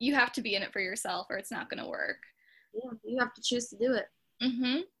 you have to be in it for yourself or it's not going to work. Yeah, you have to choose to do it.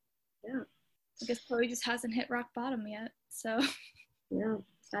 Mm-hmm. Yeah. I guess Chloe just hasn't hit rock bottom yet, so. Yeah,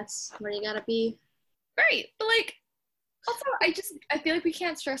 that's where you got to be. Right, but like, also, I feel like we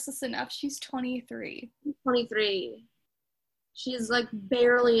can't stress this enough. She's 23. 23. She's like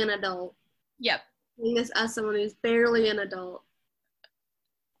barely an adult. Yep. Saying this as someone who's barely an adult.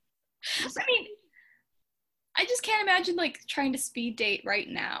 I mean, I just can't imagine like trying to speed date right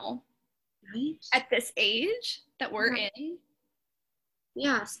now. Right? At this age that we're in.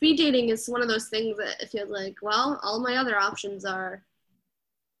 Yeah, speed dating is one of those things that it feels like, well, all my other options are.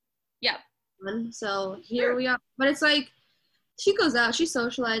 Yeah. So here we are. But it's like, she goes out, she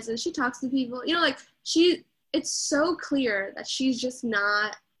socializes, she talks to people. You know, like, it's so clear that she's just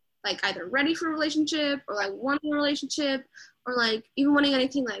not, like, either ready for a relationship or, like, wanting a relationship or, like, even wanting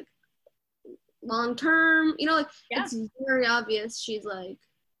anything, like, long-term. You know, like, It's very obvious she's, like,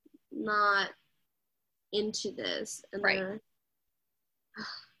 not into this. And right.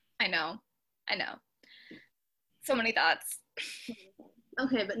 I know. So many thoughts.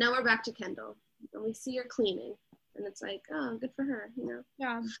 Okay, but now we're back to Kendall. And we see her cleaning. And it's like, oh, good for her, you know?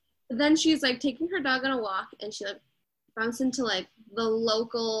 Yeah. But then she's, like, taking her dog on a walk, and she, like, bumps into, like, the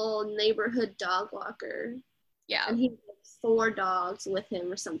local neighborhood dog walker. Yeah. And he had 4 dogs with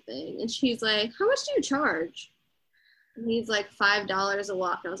him or something. And she's like, how much do you charge? And he's like, $5 a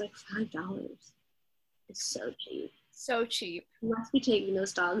walk. And I was like, $5? It's so cheap. So cheap. You must be taking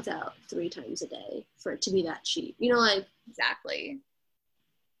those dogs out 3 times a day for it to be that cheap. You know, like. Exactly.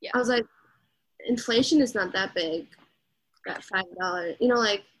 Yeah. I was like, inflation is not that big at $5. You know,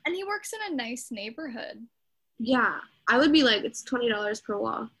 like. And he works in a nice neighborhood. Yeah. I would be like, it's $20 per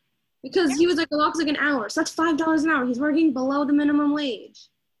walk. Because he was like, the walk's like an hour. So that's $5 an hour. He's working below the minimum wage.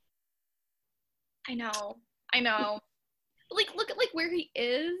 I know. Like, look at like where he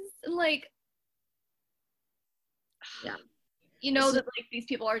is. Like, yeah. You know that like these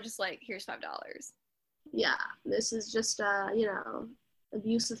people are just like, here's $5. Yeah. This is just you know,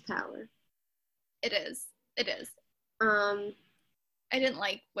 abuse of power. It is. I didn't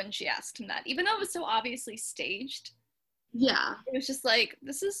like when she asked him that, even though it was so obviously staged. Yeah. It was just like,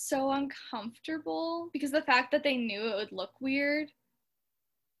 this is so uncomfortable, because the fact that they knew it would look weird,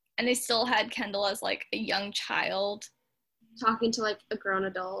 and they still had Kendall as like a young child talking to like a grown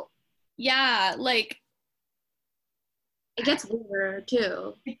adult. Yeah, like it gets weirder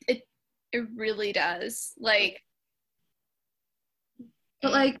too. It really does. Like,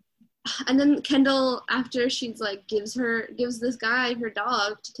 but like, and then Kendall, after she's like gives this guy her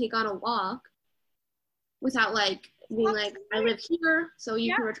dog to take on a walk without like being like, I live here, so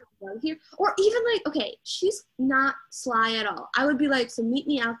you can return the dog here. Or even like, okay, she's not sly at all. I would be like, so meet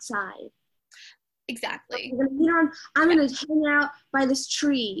me outside. Exactly. I'm gonna hang out by this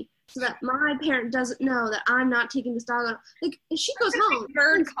tree so that my parent doesn't know that I'm not taking this dog on. Like, if she goes home,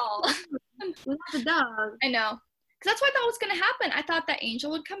 bird call without the dog. I know. Because that's what I thought was going to happen. I thought that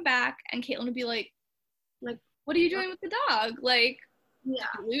Angel would come back and Caitlin would be like, what are you doing with the dog? Like, yeah,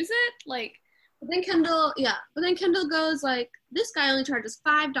 lose it? Like, but then Kendall goes like, this guy only charges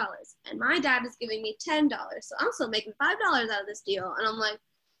 $5 and my dad is giving me $10, so I'm still making $5 out of this deal. And I'm like,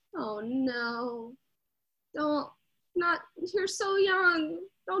 oh no, you're so young,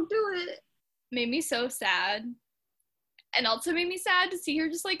 don't do it. Made me so sad. And also made me sad to see her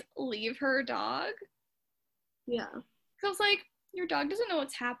just like leave her dog. Yeah. Because I was like, your dog doesn't know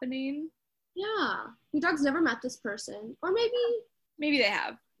what's happening. Yeah. Your dog's never met this person. Or maybe they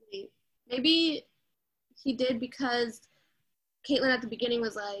have. Maybe he did, because Caitlin at the beginning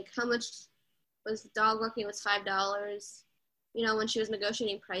was like, how much was the dog walking? It was $5, you know, when she was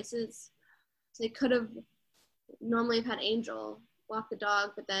negotiating prices. So they could have normally have had Angel walk the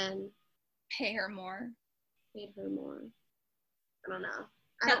dog, but then paid her more. I don't know.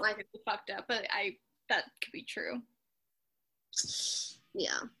 I don't like it. Fucked up, but that could be true.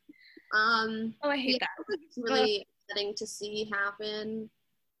 Yeah. I hate that. It's really upsetting to see happen.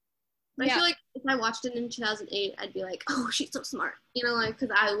 But I feel like if I watched it in 2008, I'd be like, oh, she's so smart. You know, like,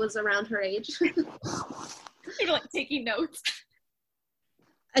 because I was around her age. You're like taking notes.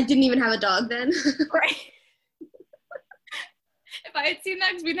 I didn't even have a dog then. Right. If I had seen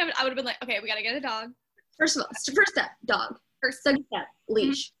that, because I would have been like, okay, we gotta get a dog. First step, dog. Second step,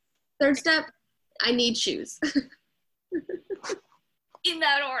 leash. Mm-hmm. Third step, I need shoes. In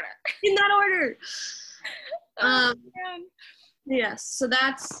that order. Yes, so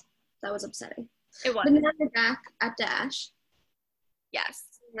that was upsetting. It was. But now we're back at Dash. Yes.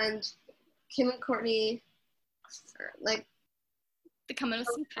 And Kim and Courtney are like,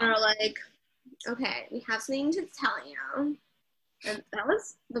 like, okay, we have something to tell you. And that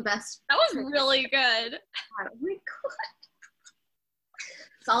was the best. That was really good. Oh my God.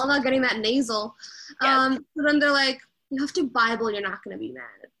 It's all about getting that nasal. Yes. So then they're like, you have to Bible, you're not going to be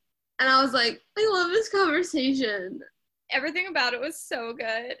mad. And I was like, I love this conversation. Everything about it was so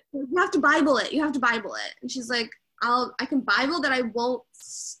good. You have to Bible it. And she's like, I can Bible that I won't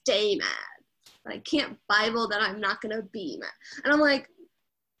stay mad. But I can't Bible that I'm not going to be mad. And I'm like,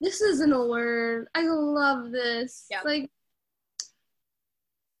 this isn't a word. I love this. Yep. Like,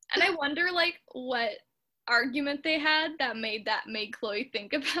 and I wonder, like, what argument they had that made Chloe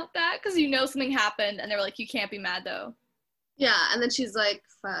think about that, because you know something happened and they were like, you can't be mad though. Yeah, and then she's like,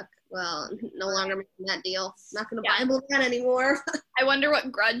 fuck, well, no longer making that deal. Not gonna Bible that anymore. I wonder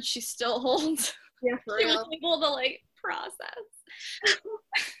what grudge she still holds. Yeah, for she real. was able to like process.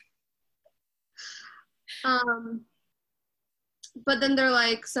 But then they're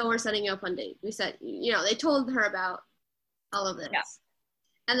like, so we're setting you up on date. We said, you know, they told her about all of this. Yeah.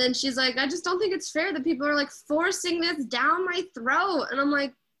 And then she's like, I just don't think it's fair that people are like forcing this down my throat. And I'm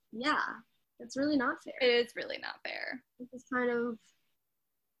like, yeah, it's really not fair. It is really not fair. It's kind of.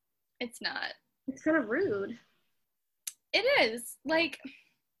 It's not. It's kind of rude. It is. Like,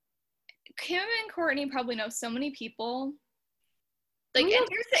 Kim and Courtney probably know so many people Like, and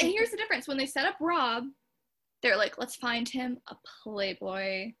here's the difference. When they set up Rob, they're like, let's find him a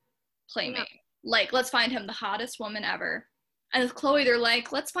Playboy playmate. Yeah. Like, let's find him the hottest woman ever. And with Chloe, they're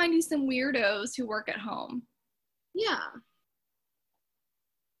like, let's find you some weirdos who work at home. Yeah.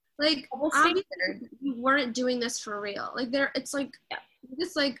 Like, obviously, we weren't doing this for real. Like, it's like,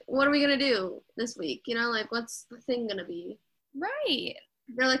 just like, what are we gonna do this week? You know, like, what's the thing gonna be? Right.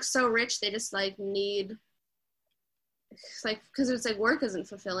 They're like so rich, they just like need. It's like, because it's like work isn't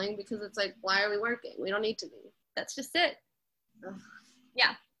fulfilling, because it's like, why are we working? We don't need to be. That's just it. Ugh.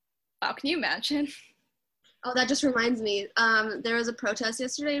 Yeah. Wow, can you imagine? Oh, that just reminds me. There was a protest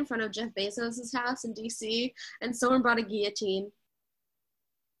yesterday in front of Jeff Bezos' house in DC, and someone brought a guillotine.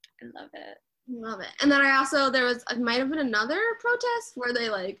 I love it. Love it. And then there might have been another protest where they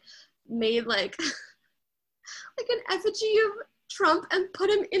like made like like an effigy of Trump and put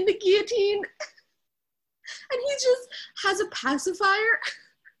him in the guillotine. And he just has a pacifier.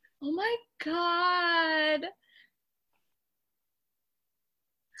 Oh my God.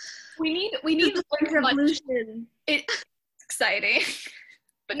 We need like revolution. It's exciting.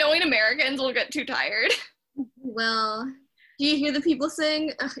 But knowing Americans will get too tired. Well, do you hear the people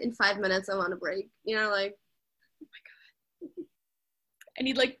sing? In 5 minutes, I want a break. You know, like. Oh my God. I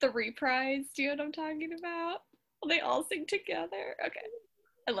need like the reprise. Do you know what I'm talking about? Will they all sing together? Okay.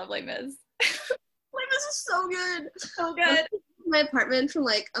 I love Les Mis. Les Mis is so good. So good. My apartment for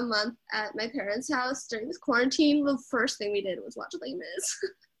like a month at my parents' house during this quarantine. The first thing we did was watch Les Mis.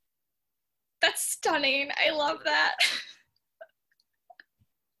 That's stunning. I love that.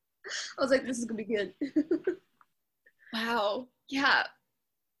 I was like, this is gonna be good. Wow. Yeah.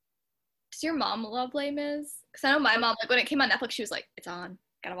 Does your mom love Les Mis? Because I know my mom, like when it came on Netflix, she was like, it's on.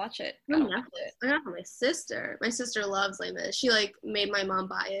 Gotta watch it. Gotta watch it. I got it from my sister. My sister loves Les Mis. She like made my mom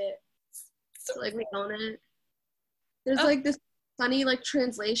buy it. So like we own it. There's like this funny like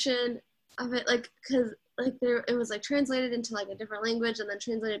translation of it, like because like it was like translated into like a different language and then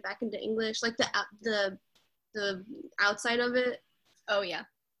translated back into English, like the outside of it. Oh yeah.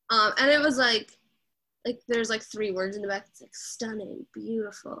 And it was like there's like 3 words in the back. It's like stunning,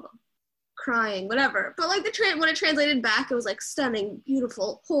 beautiful, crying, whatever. But like when it translated back, it was like stunning,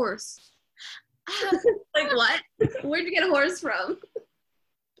 beautiful, horse. Like what? Where'd you get a horse from?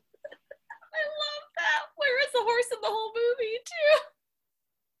 I love that. Where is the horse in the whole movie too?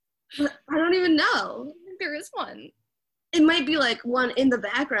 I don't even know. I think there is one. It might be like one in the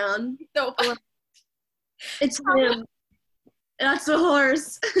background. No. It's him. That's the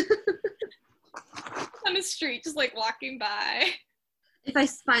horse. On the street, just like walking by. If I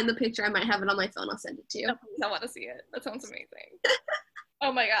find the picture, I might have it on my phone. I'll send it to you. No, please, I want to see it. That sounds amazing.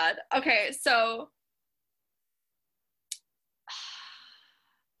 Oh my God. Okay, so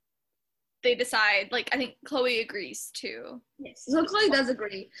they decide, like, I think Chloe agrees too. Yes, so Chloe does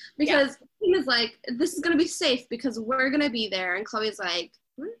agree because he was like, this is going to be safe because we're going to be there. And Chloe's like,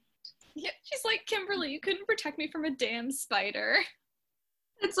 what? Yeah, she's like, Kimberly, you couldn't protect me from a damn spider.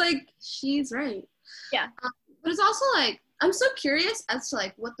 It's like, she's right. Yeah. But it's also like, I'm so curious as to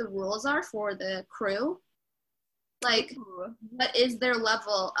like what the rules are for the crew. Like, what is their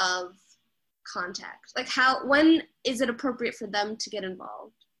level of contact? Like, when is it appropriate for them to get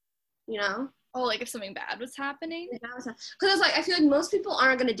involved? You know? Oh, like if something bad was happening? Because it's like, I feel like most people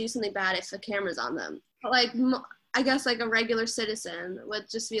aren't going to do something bad if a camera's on them. But like, I guess like a regular citizen would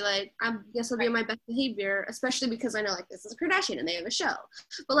just be like, I guess I'll be on my best behavior, especially because I know like this is a Kardashian and they have a show.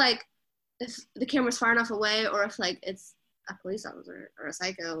 But like, if the camera's far enough away, or if like it's a police officer or a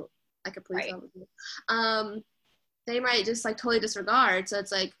psycho, like a police officer, they might just like totally disregard. So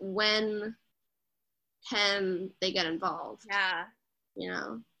it's like, when can they get involved? Yeah. You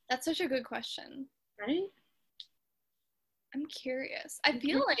know? That's such a good question. Right? I'm curious. I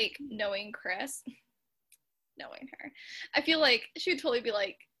feel like knowing her, I feel like she would totally be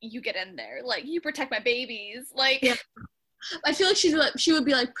like, you get in there. Like, you protect my babies. Like, yeah. I feel like she would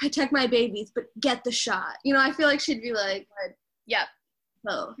be like, protect my babies, but get the shot. You know, I feel like she'd be like, yep.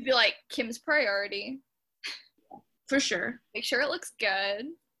 Oh. She'd be like, Kim's priority. For sure. Make sure it looks good.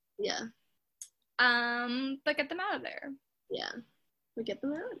 Yeah. But get them out of there. Yeah. We get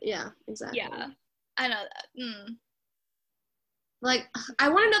them out? Yeah, exactly. Yeah. I know that. Like, I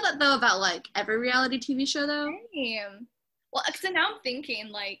want to know that, though, about, like, every reality TV show, though. Same. Well, because now I'm thinking,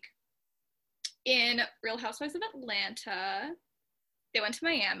 like, in Real Housewives of Atlanta, they went to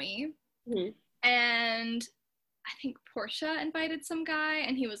Miami, and I think Portia invited some guy,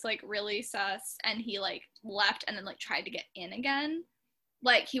 and he was, like, really sus, and he, like, left and then, like, tried to get in again.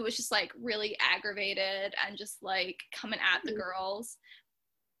 Like, he was just, like, really aggravated and just, like, coming at the girls.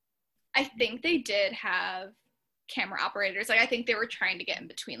 I think they did have camera operators. Like I think they were trying to get in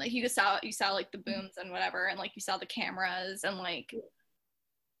between. Like you saw like the booms and whatever, and like you saw the cameras and like.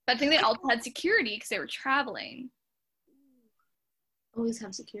 But I think they also had security because they were traveling. Always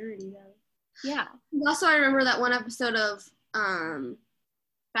have security though. Yeah. Also, I remember that one episode of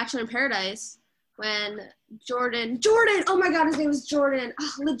Bachelor in Paradise when Jordan, oh my god, his name was Jordan.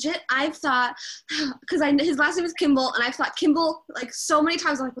 Oh, legit, I've thought, because his last name is Kimball, and I've thought Kimball like so many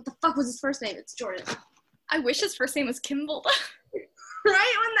times. I'm like, what the fuck was his first name? It's Jordan. I wish his first name was Kimball.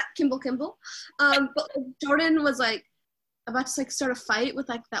 Right? When that Kimball. But Jordan was like about to like start a fight with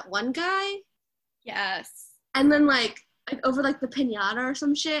like that one guy. Yes. And then like over like the piñata or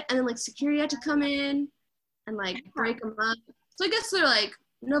some shit, and then like security had to come in and like break them up. So I guess they're like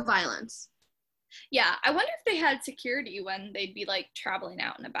no violence. Yeah, I wonder if they had security when they'd be like traveling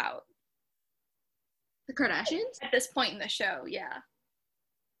out and about. The Kardashians? At this point in the show, yeah.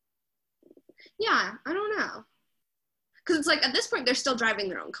 Yeah, I don't know. Because it's like at this point they're still driving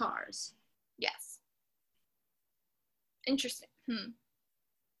their own cars. Yes. Interesting.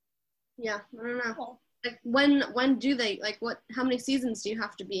 Yeah, I don't know. Cool. Like when do they like how many seasons do you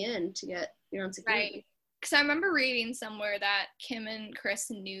have to be in to get your own security? Right. Because I remember reading somewhere that Kim and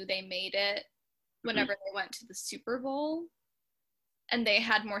Chris knew they made it whenever they went to the Super Bowl, and they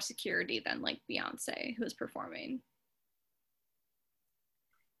had more security than like Beyonce, who was performing.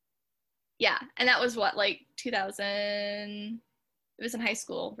 Yeah, and that was what, like 2000. It was in high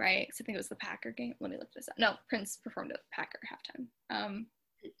school, right? Because I think it was the Packer game. Let me look this up. No, Prince performed at Packer halftime.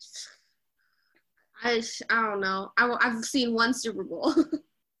 I don't know. I've seen one Super Bowl.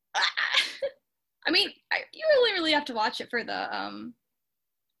 I mean, you really have to watch it for the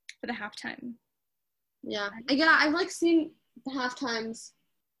halftime. Yeah, I've like seen the halftimes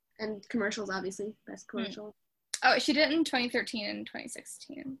and commercials. Obviously, best commercial. Oh, she did it in 2013 and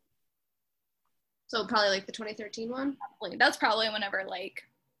 2016. So probably like the 2013 one. Probably. That's probably whenever like.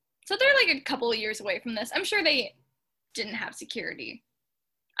 So they're like a couple of years away from this. I'm sure they didn't have security.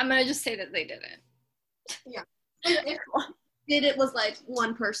 I'm gonna just say that they didn't. Yeah. If it was like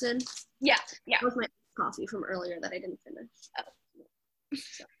one person. Yeah. That was my coffee from earlier that I didn't finish. Oh.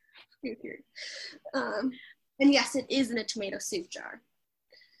 So, weird. And yes, it is in a tomato soup jar.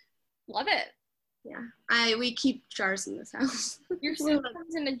 Love it. Yeah. We keep jars in this house. Your soup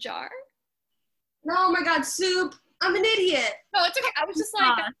comes in a jar? No, oh my god, soup. I'm an idiot. No, it's okay. I was just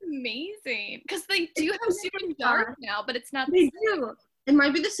like, that's amazing. Because they do have soup in jars now, but it's not the same. Do. It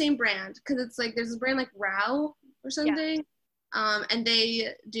might be the same brand, because it's like there's a brand like Rao or something. Yeah. And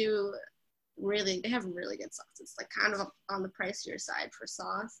they have really good sauce. It's like kind of on the pricier side for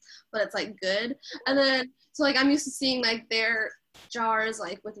sauce, but it's like good. And then so like I'm used to seeing like their jars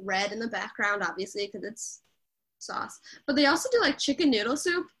like with red in the background, obviously, because it's sauce. But they also do like chicken noodle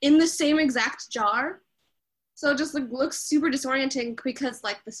soup in the same exact jar. So it just like looks super disorienting because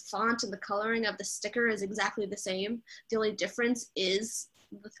like this font and the coloring of the sticker is exactly the same. The only difference is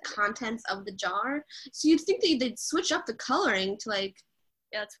the contents of the jar. So you'd think that they'd switch up the coloring to like.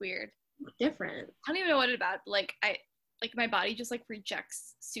 Yeah, that's weird. Different. I don't even know what it's about. But like my body just like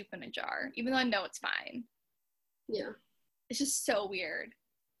rejects soup in a jar, even though I know it's fine. Yeah. It's just so weird.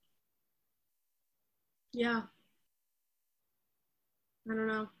 Yeah. I don't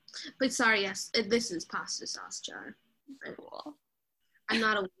know. But sorry, yes, this is pasta sauce jar. Cool. I'm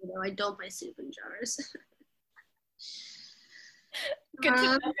not a weirdo. I don't buy soup in jars. Good to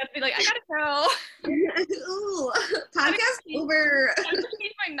know. Be like, I gotta go. Ooh, podcast over. I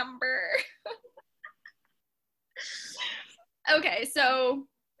need my number. Okay, so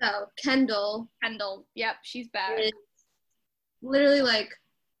Kendall. Yep, she's back. Literally like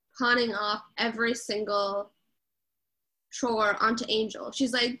pawning off every single chore onto Angel.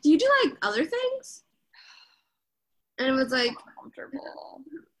 She's like, do you do like other things? And it was like uncomfortable.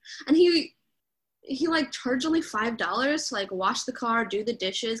 And he like charged only $5 to like wash the car, do the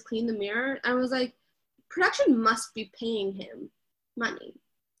dishes, clean the mirror. And I was like, production must be paying him money.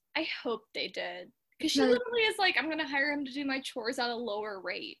 I hope they did. Because she literally is like, I'm gonna hire him to do my chores at a lower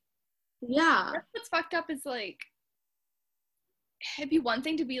rate. Yeah. That's what's fucked up is like, it'd be one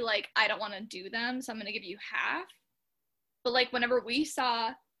thing to be like, I don't want to do them, so I'm gonna give you half. But like whenever we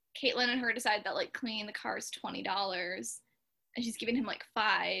saw Caitlyn and her decide that like cleaning the car is $20 and she's giving him like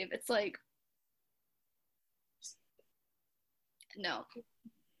 $5, it's like no.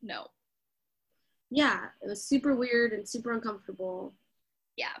 Yeah, it was super weird and super uncomfortable.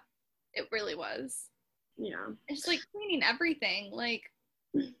 Yeah, it really was. Yeah. It's just like cleaning everything, like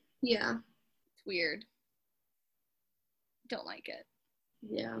yeah. It's weird. Don't like it.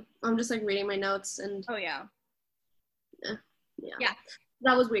 Yeah. I'm just like reading my notes and oh yeah. Yeah.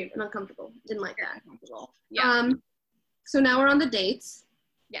 That was weird and uncomfortable. Didn't like that. Uncomfortable. Yeah. So now we're on the dates.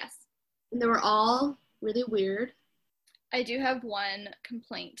 Yes. And they were all really weird. I do have one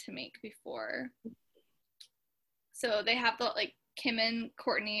complaint to make before. So they have like Kim and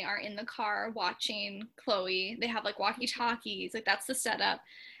Courtney are in the car watching Chloe. They have like walkie-talkies, like that's the setup.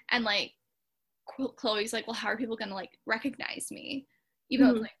 And like Chloe's like, well, how are people gonna like recognize me? Even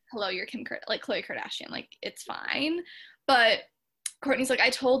though it's like, hello, you're Khloe Kardashian, like it's fine. But Courtney's like, I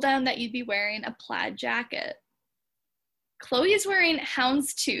told them that you'd be wearing a plaid jacket. Chloe is wearing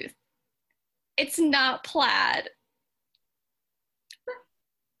houndstooth. It's not plaid.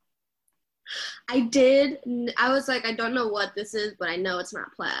 I was like, I don't know what this is, but I know it's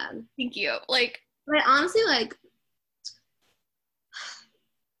not plaid. Thank you. Like, but I honestly, like,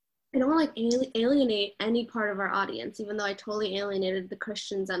 I don't want to, like, alienate any part of our audience, even though I totally alienated the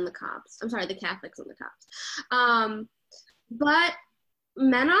Christians and the cops. I'm sorry, the Catholics and the cops. But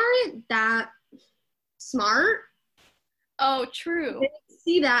men aren't that smart. Oh, true. They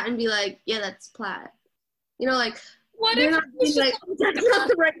see that and be like, yeah, that's plaid. You know, like, what if it's like, that's not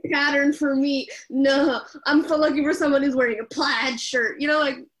the right pattern for me. No, I'm so looking for someone who's wearing a plaid shirt. You know,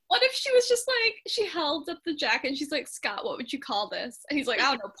 like, what if she was just like, she held up the jacket and she's like, Scott, what would you call this? And he's like, I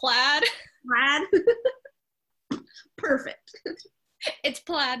don't know, plaid. Plaid. Perfect. It's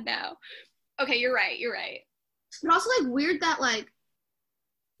plaid now. Okay, you're right. But also, like, weird that, like,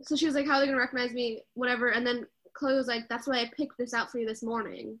 so she was like, how are they gonna recognize me? Whatever. And then Chloe was like, that's why I picked this out for you this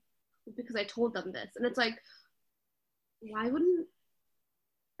morning, because I told them this. And it's like, why wouldn't,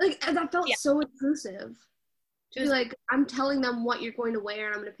 like, that felt so intrusive. To be like, I'm telling them what you're going to wear,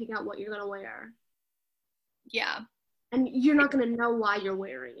 and I'm going to pick out what you're going to wear. Yeah. And you're not going to know why you're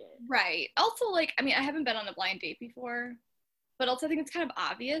wearing it. Right. Also, like, I mean, I haven't been on a blind date before, but also I think it's kind of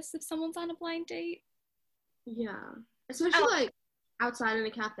obvious if someone's on a blind date. Yeah. Especially, like, outside in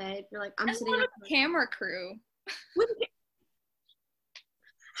a cafe. You're like, I'm sitting with the camera crew.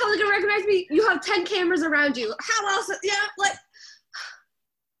 How are they going to recognize me? You have 10 cameras around you. How else? Yeah, like,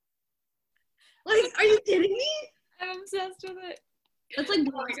 are you kidding me? I'm obsessed with it. It's like,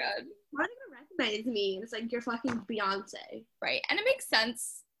 oh my god. How are they going to recognize me? And it's like, you're fucking Beyonce. Right. And it makes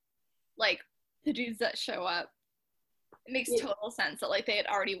sense, like, the dudes that show up. It makes total sense that, like, they'd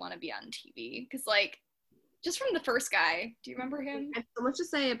already want to be on TV. Because, like, just from the first guy, do you remember him? I have so much to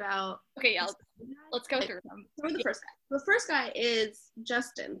say about... Okay, yeah, let's go through them. From the first guy. The first guy is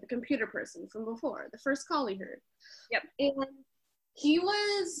Justin, the computer person from before, the first call we heard. Yep. And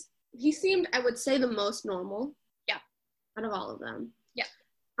he seemed, I would say, the most normal. Yeah. Out of all of them. Yeah.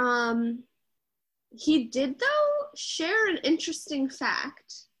 He did, though, share an interesting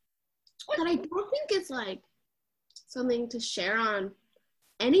fact that I don't think is, like, something to share on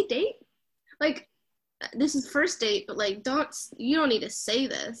any date. Like, this is first date, but, like, you don't need to say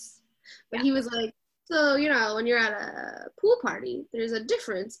this. But he was like, so, you know, when you're at a pool party, there's a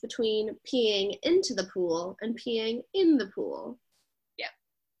difference between peeing into the pool and peeing in the pool. Yeah.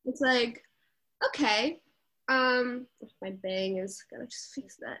 It's like, okay. My bang is gonna just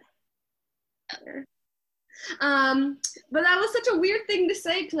fix that. There. But that was such a weird thing to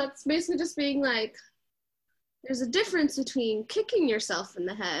say, because that's basically just being like, there's a difference between kicking yourself in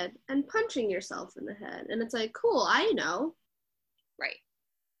the head and punching yourself in the head. And it's like, cool, I know. Right.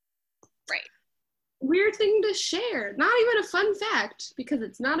 Weird thing to share. Not even a fun fact, because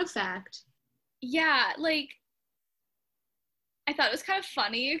it's not a fact. Yeah, like, I thought it was kind of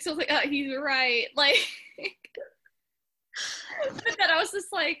funny, because I was like, oh, he's right. Like, but then I was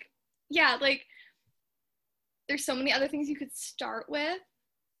just like, yeah, like, there's so many other things you could start with.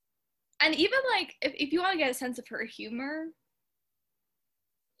 And even, like, if you want to get a sense of her humor,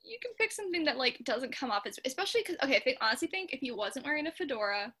 you can pick something that, like, doesn't come off as, especially because, okay, I honestly think if he wasn't wearing a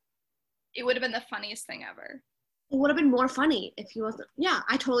fedora, it would have been the funniest thing ever. It would have been more funny if he wasn't. Yeah,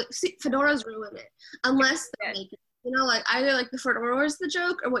 I totally, see, fedoras ruin it. Unless they make it, you know, like, either, like, the fedora is the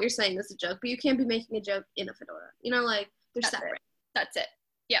joke, or what you're saying is the joke, but you can't be making a joke in a fedora. You know, like, they're separate. That's it.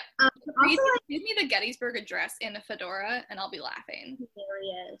 Yeah. Also, give me the Gettysburg Address in a fedora, and I'll be laughing.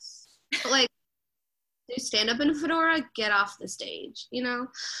 Hilarious. But, like, do stand up in a fedora, get off the stage, you know?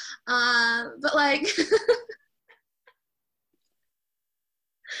 But, like,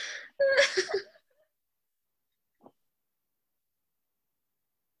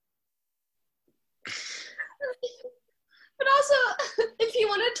 but also, if he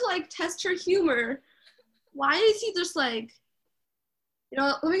wanted to, like, test her humor, why is he just, like, you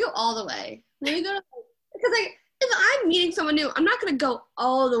know, let me go all the way. Let me go, because, like, if I'm meeting someone new, I'm not going to go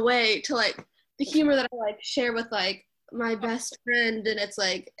all the way to, like, the humor that I, like, share with, like, my best friend, and it's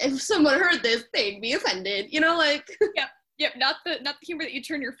like, if someone heard this, they'd be offended, you know, like. Yep, not the humor that you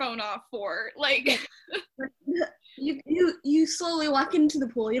turn your phone off for. Like you slowly walk into the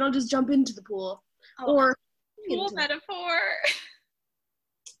pool. You don't just jump into the pool. Or pool metaphor.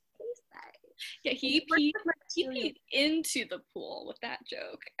 Yeah, he peed into the pool with that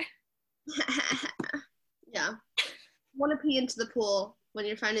joke. Yeah. You want to pee into the pool when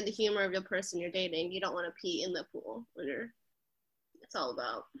you're finding the humor of the person you're dating. You don't want to pee in the pool when it's all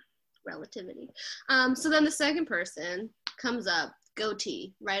about relativity. So then the second person comes up,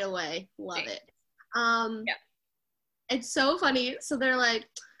 goatee, right away. Love it. Yeah. It's so funny. So they're like,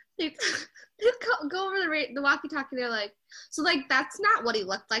 they go over the walkie-talkie. They're like, so like that's not what he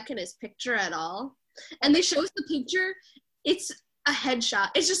looked like in his picture at all. And they show us the picture. It's a headshot.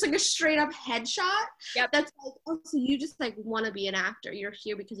 It's just like a straight up headshot. Yep. That's like, oh, so you just like want to be an actor. You're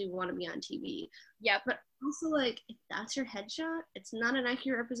here because you want to be on TV. Yeah. But also like, if that's your headshot, it's not an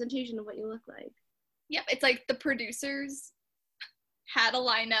accurate representation of what you look like. Yep. It's like the producers had a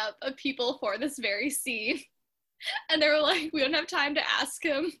lineup of people for this very scene. And they were like, we don't have time to ask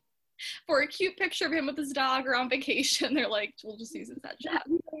him for a cute picture of him with his dog or on vacation. They're like, we'll just use his headshot.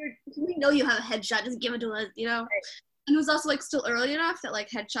 We know you have a headshot. Just give it to us, you know? Right. And it was also like still early enough that like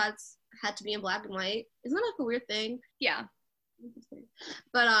headshots had to be in black and white. Isn't that like a weird thing? Yeah.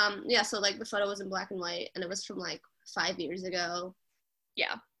 But yeah, so like the photo was in black and white and it was from like 5 years ago.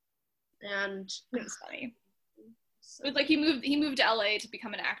 Yeah. And it was funny. So. It was like he moved to LA to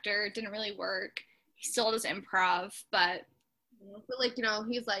become an actor. It didn't really work. He still does improv, but like, you know,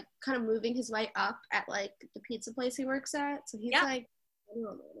 he's like kind of moving his way up at like the pizza place he works at. So he's like a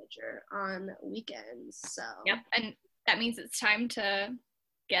manager on weekends. So yep, and that means it's time to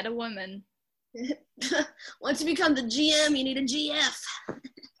get a woman. Once you become the GM, you need a GF.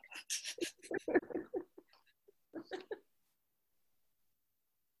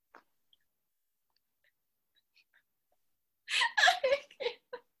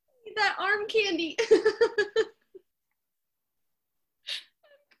 That arm candy. I'm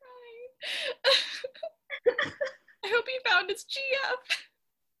crying. I hope he found his GF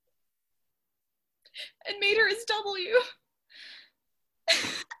and made her his W.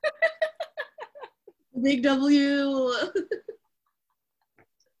 Big W.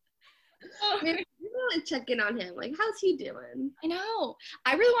 Maybe we want to check in on him. Like, how's he doing? I know.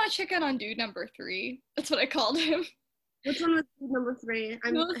 I really want to check in on dude number 3. That's what I called him. Which one was number 3?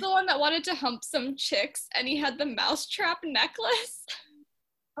 He was the one that wanted to hump some chicks, and he had the mousetrap necklace.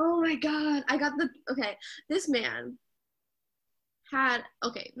 Oh my god, this man had,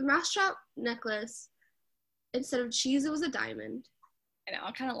 the mousetrap necklace, instead of cheese, it was a diamond. I know,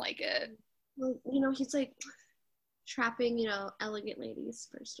 I kind of like it. Well, you know, he's like trapping, you know, elegant ladies,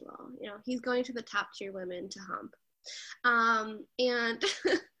 first of all. You know, he's going to the top tier women to hump. And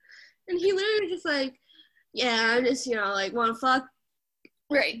and he literally just like, yeah, I just, you know, like, want to fuck.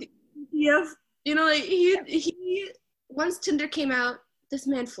 Right. Yeah. You know, like, he once Tinder came out, this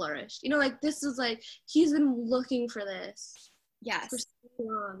man flourished. You know, like, this is, like, he's been looking for this. Yes. For so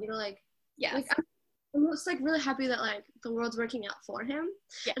long. You know, like, yes. Like, I'm just, like, really happy that, like, the world's working out for him.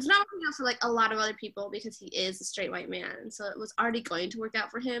 Yes. It's not working out for, like, a lot of other people because he is a straight white man. So it was already going to work out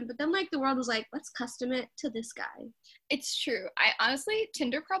for him. But then, like, the world was like, let's custom it to this guy. It's true. Honestly,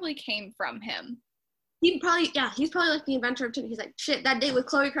 Tinder probably came from him. He's probably like the inventor of Tinder. He's like, shit, that date with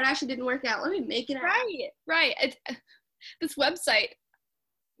Khloe Kardashian didn't work out. Let me make it out. Right. This website,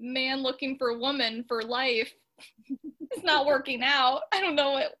 man looking for a woman for life, it's not working out. I don't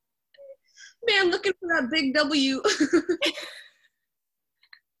know what. Man looking for that big W. I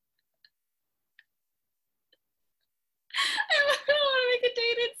don't want to make a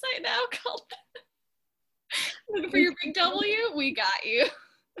dating site now called looking for your big W. We got you.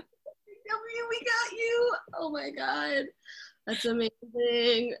 We got you. Oh my god, that's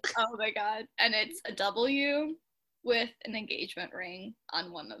amazing. Oh my god. And it's a W with an engagement ring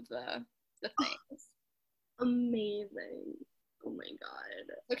on one of the things. Amazing. Oh my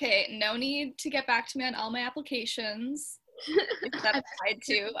god. Okay, no need to get back to me on all my applications. Except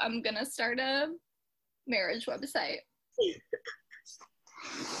I'm gonna start a marriage website.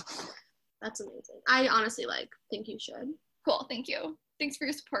 That's amazing. I honestly think you should. Cool, thank you. Thanks for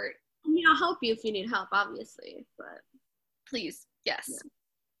your support. I mean, I'll help you if you need help, obviously, but please, yes.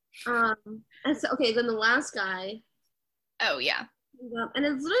 Yeah. And so then the last guy. Oh yeah. And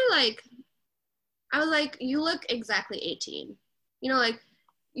it's literally like, I was like, you look exactly 18. You know, like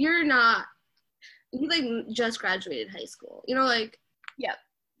you like just graduated high school. You know, like yep.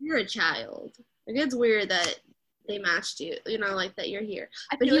 You're a child. Like it's weird that they matched you. You know, like that you're here.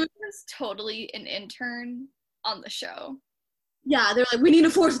 I feel like he was totally an intern on the show. Yeah, they're like, we need a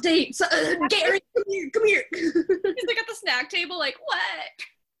fourth date. So, Gary, come here. He's like at the snack table, like, what?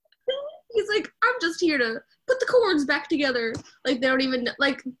 He's like, I'm just here to put the chords back together. Like, they don't even,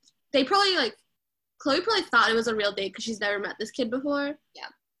 like, they probably, like, Chloe probably thought it was a real date because she's never met this kid before. Yeah.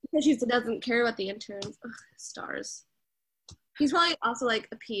 Because she doesn't care about the interns. Ugh, stars. He's probably also, like,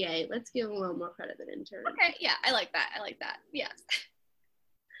 a PA. Let's give him a little more credit than intern. Okay, yeah, I like that. Yes.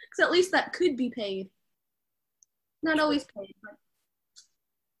 Because at least that could be paid. Not always paid, but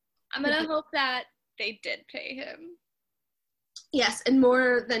I'm gonna hope that they did pay him. yes, and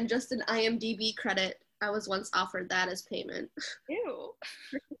more than just an IMDb credit. I was once offered that as payment. Ew.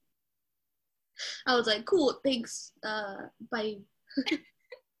 I was like, cool, thanks, bye.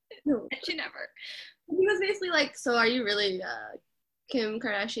 No. You never. He was basically like, so are you really Kim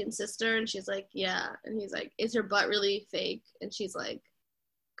Kardashian's sister? And she's like, yeah. And he's like, is your butt really fake? And she's like,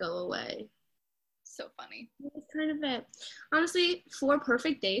 go away. So funny. That's kind of it. Honestly, 4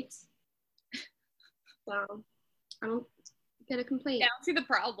 perfect dates. So I don't get a complaint. Yeah, I don't see the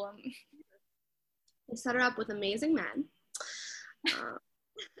problem. They set her up with amazing men.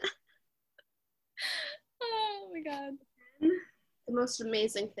 Oh my god. The most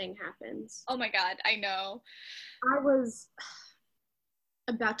amazing thing happens. Oh my god, I know. I was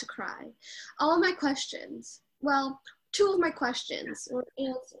about to cry. All of my questions, well, 2 of my questions were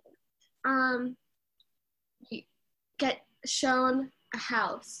answered. We get shown a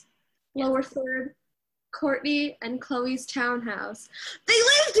house. Lower third, Courtney and Chloe's townhouse. They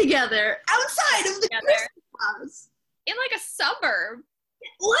live together outside of the house. In like a suburb.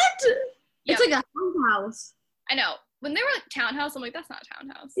 What? Yep. It's like a house. I know. When they were like townhouse, I'm like, that's not a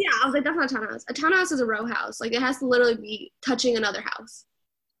townhouse. Yeah, I was like, that's not a townhouse. A townhouse is a row house. Like, it has to literally be touching another house.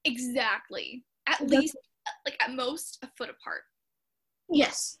 Exactly. At least, like, at most, a foot apart.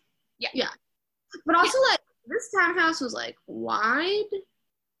 Yes. Yeah. But also, like, this townhouse was, like, wide.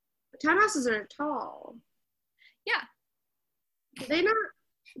 Townhouses are tall. Yeah. Did they not?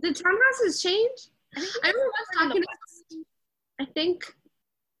 Did townhouses change? I remember talking to, I think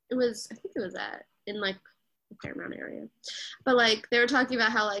it was in, like, a Paramount area. But, like, they were talking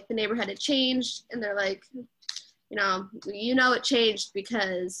about how, like, the neighborhood had changed, and they're like, it changed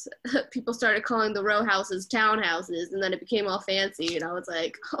because people started calling the row houses townhouses, and then it became all fancy, and I was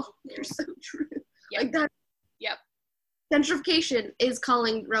like, oh, you're so true. Yep. Like that. Yep. Gentrification is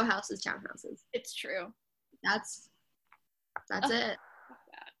calling row houses townhouses. It's true. That's it.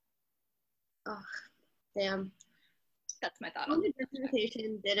 Oh, damn. That's my thought. If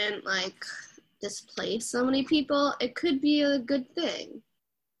gentrification didn't, like, displace so many people, it could be a good thing.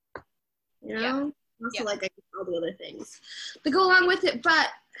 You know? Yeah. Also, like, I guess all the other things that go along with it, but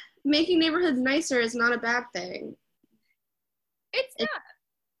making neighborhoods nicer is not a bad thing. It's not.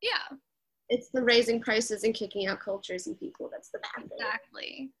 Yeah. It's the raising prices and kicking out cultures and people that's the bad thing.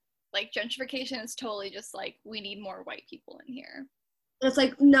 Exactly. Like, gentrification is totally just like, we need more white people in here. And it's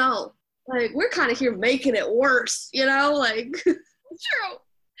like, no. Like, we're kind of here making it worse, you know? Like. It's true.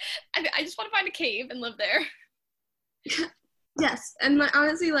 I just want to find a cave and live there. Yes. And, like,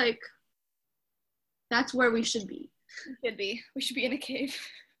 honestly, like, that's where we should be. We should be. We should be in a cave.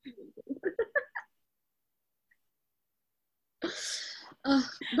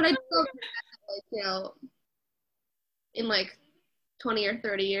 But I feel like, in like 20 or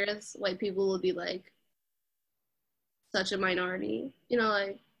 30 years, white people will be like such a minority.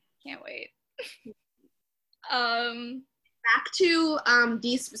 Like. Can't wait. Back to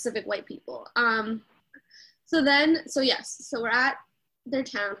these specific white people. So we're at their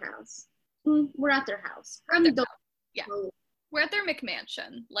townhouse. We're at their house. Yeah. We're at their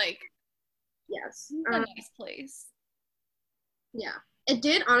McMansion. Like, yes. A nice place. Yeah. It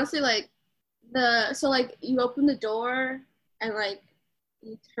did, honestly, like, you open the door and, like,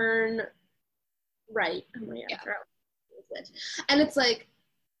 you turn right. Oh my God. And it's, like,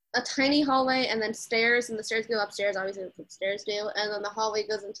 a tiny hallway and then stairs, and the stairs go upstairs. Obviously, that's what stairs do. And then the hallway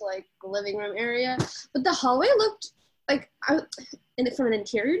goes into, like, the living room area. But the hallway looked, like, from an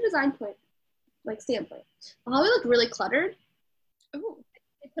interior design standpoint, the hallway looked really cluttered. Ooh.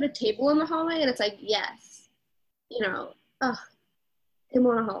 They put a table in the hallway, and it's like, yes, in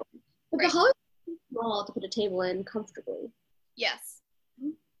one hallway. But right. The hallway is too small to put a table in comfortably. Yes.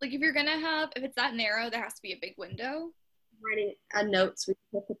 Like, if it's that narrow, there has to be a big window. I'm writing a note so we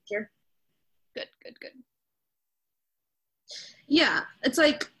can take a picture. Good. Yeah, it's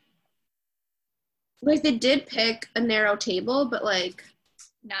like they did pick a narrow table, but, like,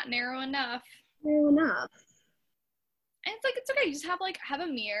 not narrow enough. And it's like, it's okay. You just have a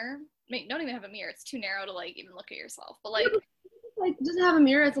mirror. Don't even have a mirror. It's too narrow to, like, even look at yourself. But, like, just have a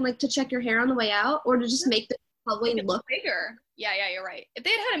mirror as in, like, to check your hair on the way out, or to just make the probably looked bigger. Yeah, you're right. If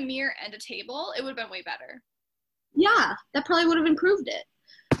they had a mirror and a table, it would have been way better. Yeah, that probably would have improved it.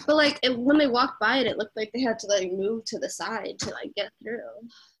 But like when they walked by it looked like they had to like move to the side to like get through.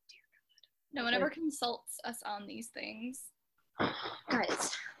 No one ever consults us on these things.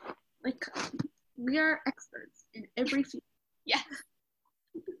 Guys, like we are experts in every field. Yeah.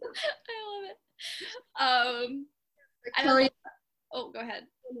 I love it. Chloe, go ahead.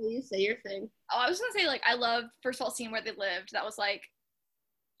 You say your thing. Oh, I was gonna say, like, I loved, first of all, seeing where they lived. That was like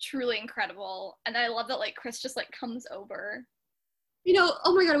truly incredible. And I love that like Chris just like comes over. You know,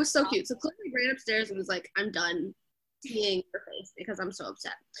 oh my god, it was so cute. So Chloe ran upstairs and was like, I'm done seeing her face because I'm so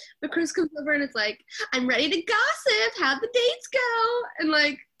upset. But Chris comes over and it's like, I'm ready to gossip. How'd the dates go? And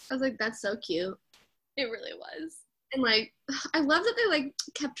like, I was like, that's so cute. It really was. And like, I love that they like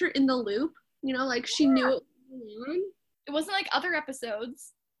kept her in the loop. You know, like she knew it was going on. It wasn't like other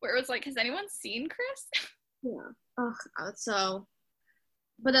episodes where it was like, has anyone seen Chris? Yeah. Oh, so.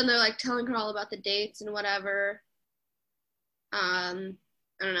 But then they're like telling her all about the dates and whatever. I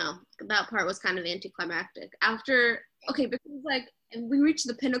don't know. That part was kind of anticlimactic. After, okay, because like we reached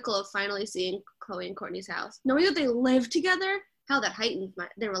the pinnacle of finally seeing Chloe and Courtney's house, knowing that they live together, how that heightens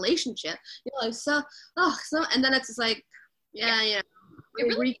their relationship. You know, like so, and then it's just like, yeah. It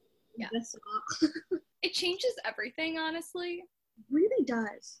really, it changes everything, honestly. It really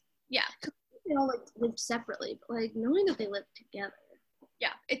does. Yeah. They all like lived separately, but like knowing that they lived together.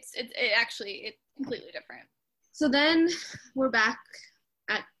 Yeah, it's completely different. So then we're back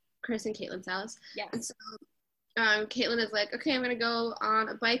at Chris and Caitlin's house. Yeah. And so Caitlin is like, okay, I'm going to go on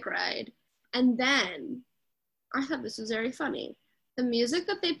a bike ride. And then I thought this was very funny. The music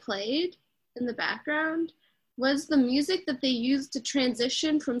that they played in the background was the music that they used to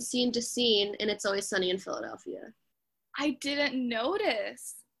transition from scene to scene in It's Always Sunny in Philadelphia. I didn't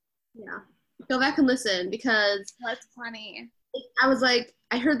notice. Yeah. Go back and listen because... That's funny. I was like,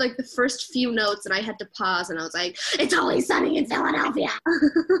 I heard like the first few notes and I had to pause and I was like, It's Always Sunny in Philadelphia.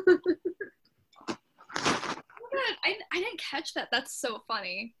 Oh my god, I didn't catch that. That's so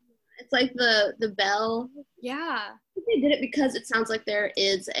funny. It's like the bell. Yeah. I think they did it because it sounds like there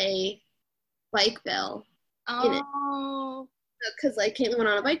is a bike bell in it. Oh. Because like Caitlin went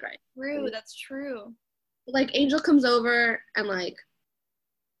on a bike ride. True, that's true. Like Angel comes over and like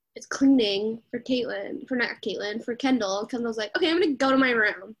it's cleaning for Kendall. Kendall's like, okay, I'm gonna go to my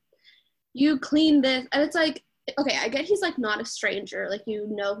room. You clean this, and it's like, okay, I get he's like not a stranger, like you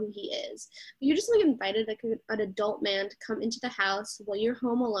know who he is. But you just like invited like an adult man to come into the house while you're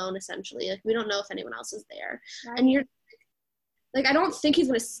home alone, essentially. Like we don't know if anyone else is there, right. And you're like, I don't think he's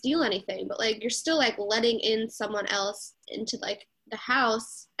gonna steal anything, but like you're still like letting in someone else into like the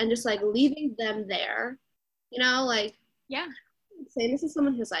house and just like leaving them there, you know, like yeah. Say this is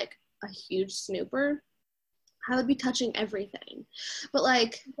someone who's like a huge snooper, I would be touching everything. But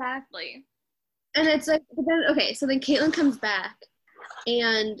like exactly. And it's like, but then okay, so then Caitlin comes back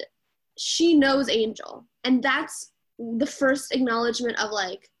and she knows Angel. And that's the first acknowledgement of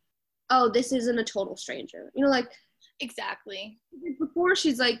like, oh, this isn't a total stranger. You know, like exactly. Before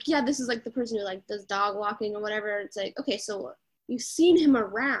she's like, yeah, this is like the person who like does dog walking or whatever. It's like, okay, so you've seen him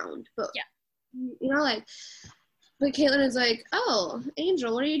around, but yeah, you know, like. But Caitlin is like, oh,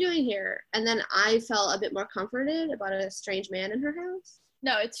 Angel, what are you doing here? And then I felt a bit more comforted about a strange man in her house.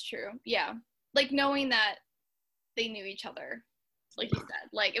 No, it's true. Yeah. Like, knowing that they knew each other, like you said.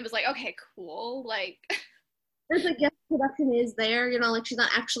 Like, it was like, okay, cool. Like... There's, like, yes, production is there. You know, like, she's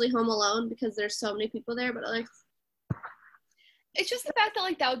not actually home alone because there's so many people there. But, like... It's just the fact that,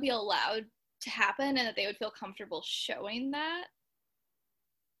 like, that would be allowed to happen and that they would feel comfortable showing that.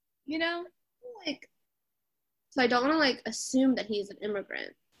 You know? Like... So I don't want to, like, assume that he's an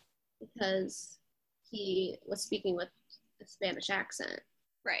immigrant because he was speaking with a Spanish accent.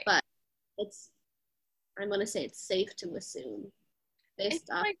 Right. But I'm going to say it's safe to assume based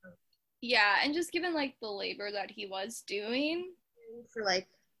off like, yeah, and just given, like, the labor that he was doing. For, like,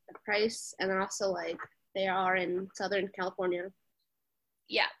 the price, and then also, like, they are in Southern California.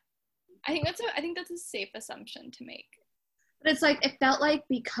 Yeah. I think that's a safe assumption to make. But it's, like, it felt like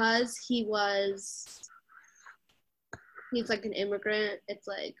because he's like an immigrant, it's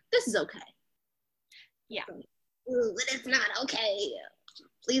like, this is okay. Yeah. Ooh, but it's not okay.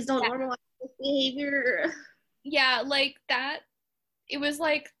 Please don't normalize this behavior. Yeah, like that, it was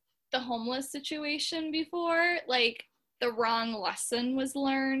like the homeless situation before, like the wrong lesson was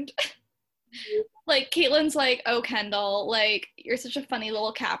learned. Like Caitlin's like, oh, Kendall, like you're such a funny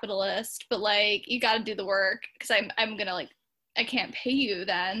little capitalist, but like you gotta do the work because I'm gonna like, I can't pay you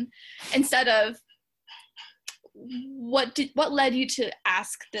then. Instead of what led you to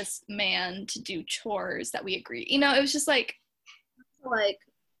ask this man to do chores that we agreed? You know, it was just like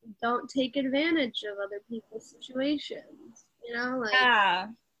don't take advantage of other people's situations, you know, like yeah.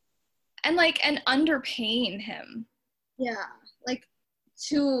 And underpaying him. Yeah, like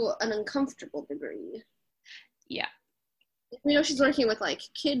to an uncomfortable degree. Yeah. We know she's working with like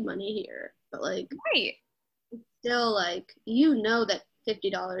kid money here, but like right. Still like you know that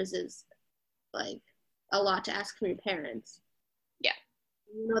 $50 is like a lot to ask from your parents. Yeah.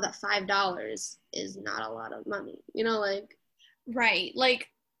 You know that $5 is not a lot of money. You know, like right. Like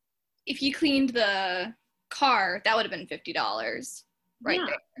if you cleaned the car, that would have been $50 right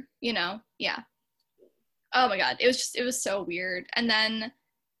there. You know? Yeah. Oh my God. It was so weird. And then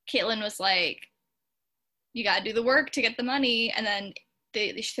Caitlin was like, you gotta do the work to get the money. And then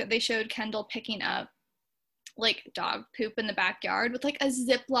they showed Kendall picking up like dog poop in the backyard with like a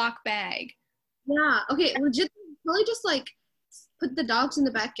Ziploc bag. Yeah. Okay. Legit. Probably just like put the dogs in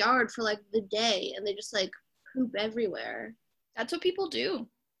the backyard for like the day, and they just like poop everywhere. That's what people do.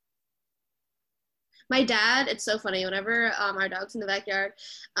 My dad, it's so funny. Whenever our dog's in the backyard,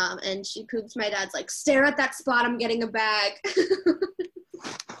 and she poops, my dad's like, "Stare at that spot. I'm getting a bag."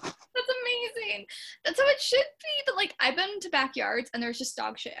 That's amazing. That's how it should be. But like, I've been to backyards and there's just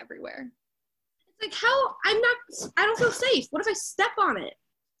dog shit everywhere. It's like, how? I don't feel safe. What if I step on it?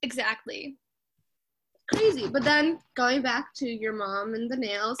 Exactly. Crazy. But then going back to your mom and the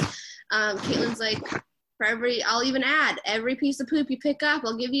nails, Caitlin's like, I'll even add every piece of poop you pick up,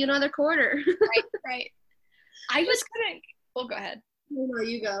 I'll give you another quarter. Right. I just couldn't. Well, go ahead. No,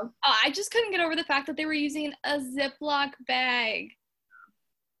 you go. I just couldn't get over the fact that they were using a Ziploc bag.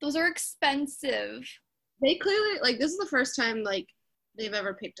 Those are expensive. They clearly, like, this is the first time, like, they've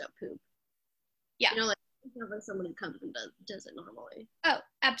ever picked up poop. Yeah. You know, like, it's not like someone who comes and does it normally. Oh,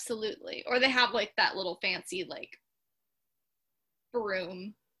 absolutely. Or they have, like, that little fancy, like,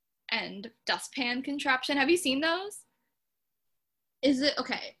 broom and dustpan contraption. Have you seen those? Is it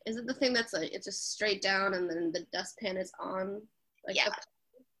the thing that's, like, it's just straight down and then the dustpan is on? Like, yeah.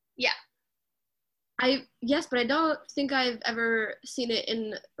 Yeah. Yes, but I don't think I've ever seen it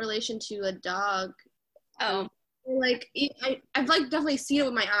in relation to a dog. Oh. Like, I've like definitely seen it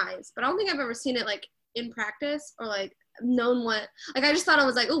with my eyes, but I don't think I've ever seen it like in practice or like known what. Like, I just thought it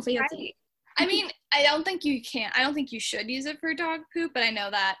was like, oh, fancy. Right. I mean, I don't think you should use it for dog poop, but I know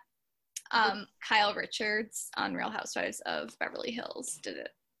that Kyle Richards on Real Housewives of Beverly Hills did it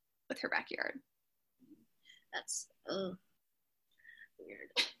with her backyard. That's weird.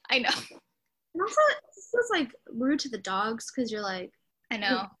 I know. And also, it feels like rude to the dogs because you're like, I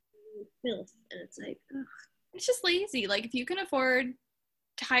know. Filth, and it's like, ugh. It's just lazy. Like, if you can afford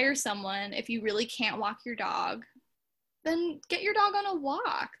to hire someone, if you really can't walk your dog, then get your dog on a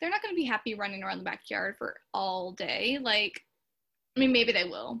walk. They're not going to be happy running around the backyard for all day. Like, I mean, maybe they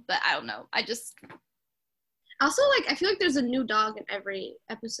will, but I don't know. Also, like, I feel like there's a new dog in every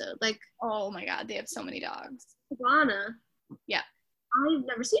episode. Like, oh my God, they have so many dogs. Lana. Yeah. I've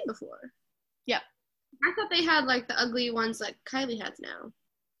never seen before. Yep. I thought they had, like, the ugly ones that Kylie has now.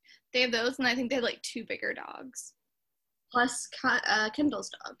 They have those, and I think they have, like, 2 bigger dogs. Plus Kendall's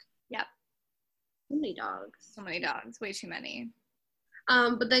dog. Yep. So many dogs. So many dogs. Way too many.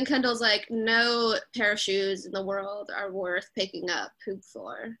 But then Kendall's like, no pair of shoes in the world are worth picking up poop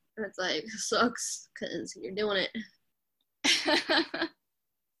for. And it's like, sucks, because you're doing it.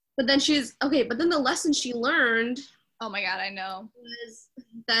 But then the lesson she learned. Oh my God, I know. Was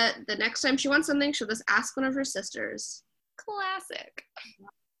that the next time she wants something, she'll just ask one of her sisters. Classic.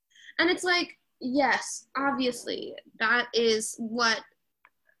 And it's like, yes, obviously, that is what,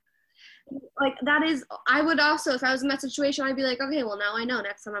 like, that is, I would also, if I was in that situation, I'd be like, okay, well, now I know,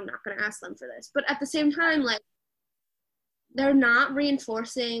 next time I'm not going to ask them for this. But at the same time, like, they're not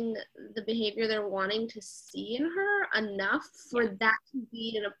reinforcing the behavior they're wanting to see in her enough for that to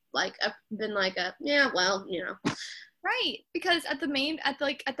be yeah, well, you know. Right, because at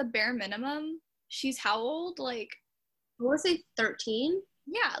the bare minimum, she's how old? Like, I want to say 13.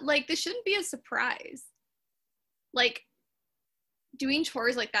 Yeah, like, this shouldn't be a surprise. Like, doing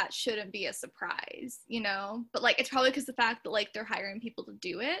chores like that shouldn't be a surprise, you know? But, like, it's probably because the fact that, like, they're hiring people to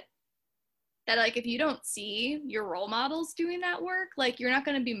do it, that, like, if you don't see your role models doing that work, like, you're not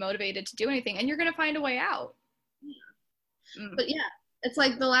going to be motivated to do anything, and you're going to find a way out. Yeah. But, yeah, it's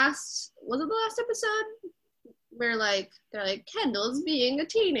like was it the last episode? Where, like, they're like, Kendall's being a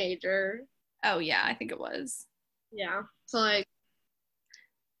teenager. Oh, yeah, I think it was. Yeah. So, like,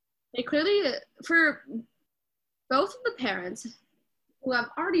 they clearly, for both of the parents who have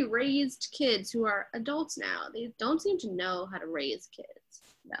already raised kids who are adults now, they don't seem to know how to raise kids.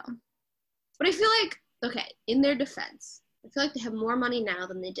 No. But I feel like okay, in their defense, I feel like they have more money now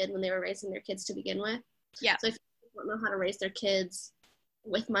than they did when they were raising their kids to begin with. Yeah. So I feel like they don't know how to raise their kids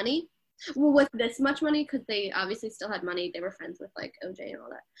with money. Well, with this much money, because they obviously still had money. They were friends with, like, OJ and all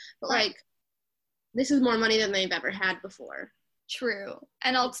that. But, like, this is more money than they've ever had before. True.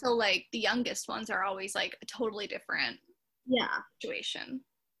 And also, like, the youngest ones are always, like, a totally different situation.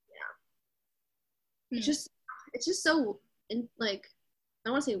 Yeah. It's just so, like, I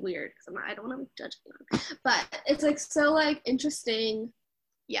don't want to say weird, because I don't want to be judging them. But it's, like, so, like, interesting.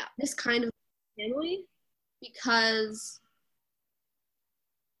 Yeah. This kind of family, because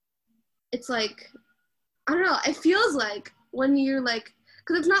it's, like, I don't know, it feels like when you're, like,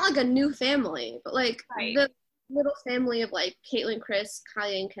 because it's not, like, a new family, but, like, the little family of, like, Caitlyn, Chris,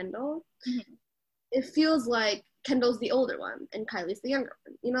 Kylie, and Kendall, it feels like Kendall's the older one and Kylie's the younger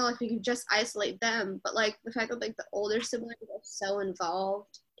one. You know, like, you could just isolate them, but, like, the fact that, like, the older siblings are so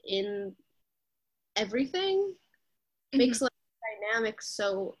involved in everything makes, like, the dynamic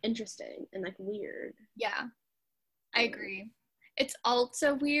so interesting and, like, weird. Yeah, I agree. It's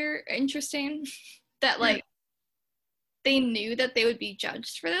also interesting that, like, they knew that they would be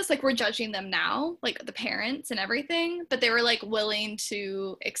judged for this. Like, we're judging them now, like, the parents and everything, but they were, like, willing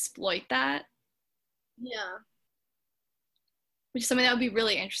to exploit that. Yeah. Which is something that would be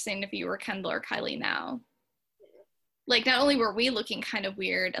really interesting if you were Kendall or Kylie now. Yeah. Like, not only were we looking kind of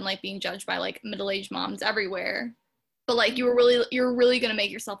weird and, like, being judged by, like, middle-aged moms everywhere, but, like, you're really gonna make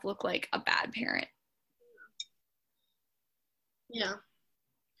yourself look like a bad parent. Yeah.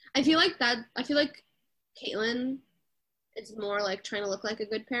 I feel like Caitlyn is more, like, trying to look like a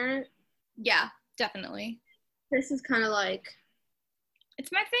good parent. Yeah, definitely. Chris is kind of like,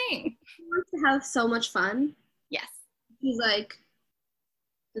 it's my thing. He wants to have so much fun. Yes. He's like,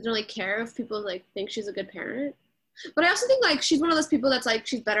 doesn't really care if people, like, think she's a good parent. But I also think, like, she's one of those people that's, like,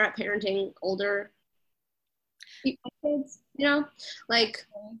 she's better at parenting older kids, you know? Like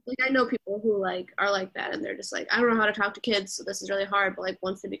I know people who, like, are like that, and they're just like, I don't know how to talk to kids, so this is really hard, but, like,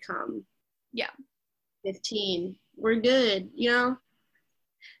 once they become 15, we're good, you know?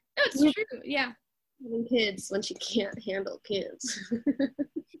 No, it's true, yeah. Having kids when she can't handle kids.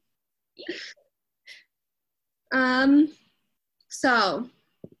 So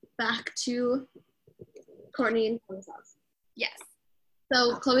back to Kourtney and Khloé's house. Yes.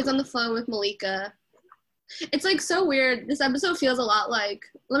 So Khloé's on the phone with Malika. It's, like, so weird. This episode feels a lot like,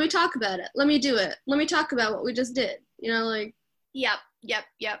 let me talk about it. Let me do it. Let me talk about what we just did. You know, like. Yep.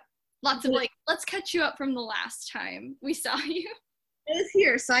 Lots of, like, let's catch you up from the last time we saw you. It is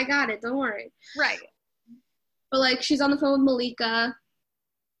here, so I got it. Don't worry. Right. But, like, she's on the phone with Malika.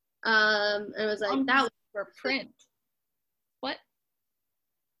 And it was like, that was for print. What?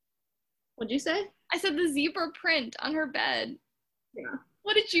 What'd you say? I said the zebra print on her bed. Yeah.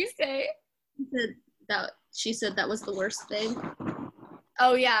 What did you say? She said that was the worst thing.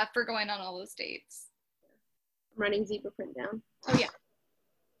 Oh, yeah, for going on all those dates. I'm writing zebra print down. Oh, yeah.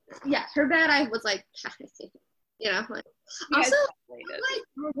 Yeah, her bed, I was like, you know, like. Also, like,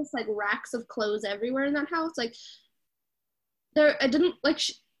 just, like, racks of clothes everywhere in that house. Like, I didn't, like,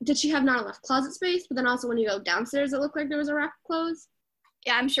 did she have not enough closet space? But then also when you go downstairs, it looked like there was a rack of clothes.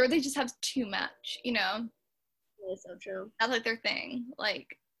 Yeah, I'm sure they just have too much, you know? That is so true. That's, like, their thing.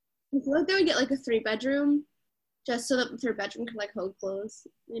 Like, I feel like they would get, like, a 3-bedroom just so that the 3rd bedroom could, like, hold clothes.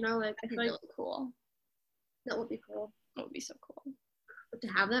 You know, like, I feel like really cool. That would be cool. That would be so cool. But to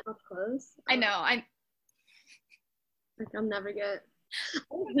have that much clothes. I know. Like, I'll never get.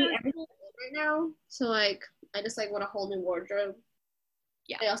 I hate everything right now. So, like, I just, like, want a whole new wardrobe.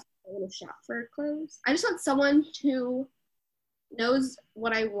 Yeah. I also want to shop for clothes. I just want someone who knows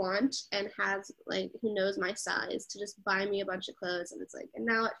what I want and has, like, who knows my size to just buy me a bunch of clothes, and it's like, and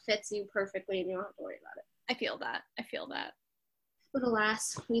now it fits you perfectly and you don't have to worry about it. I feel that. But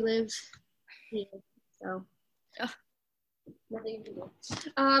alas, we live here, so nothing you can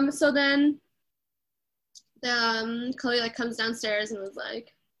do. So then Khloé, like, comes downstairs and was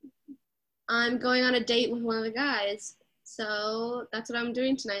like, I'm going on a date with one of the guys, so that's what I'm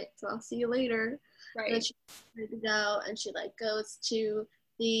doing tonight, so I'll see you later. Right. And then she's ready to go, and she, like, goes to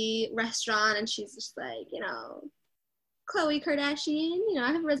the restaurant, and she's just like, you know, Khloé Kardashian, you know,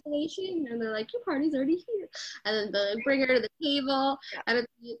 I have a reservation. And they're like, your party's already here. And then they bring her to the table, and it's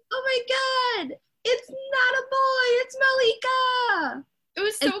like, oh my God, it's not a boy, it's Malika. It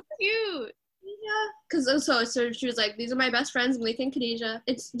was so cute. Yeah, because so she was like, these are my best friends, Malika and Khadijah.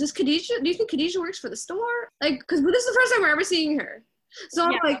 Do you think Khadijah works for the store? Like, because this is the first time we're ever seeing her. So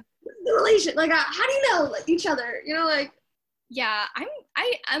I'm like, the relation, like, how do you know, like, each other? You know, like. Yeah,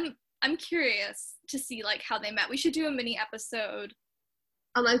 I'm curious to see, like, how they met. We should do a mini episode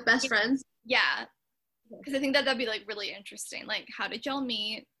on, like, best friends. Yeah, Because I think that'd be like really interesting. Like, how did y'all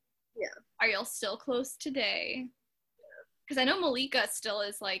meet? Yeah. Are y'all still close today? Because I know Malika still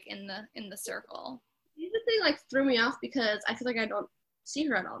is like in the circle. The thing like threw me off because I feel like I don't see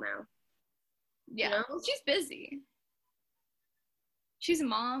her at all now. Yeah, you know? She's busy. She's a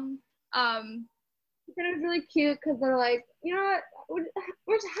mom. It's really cute because they're like, you know what,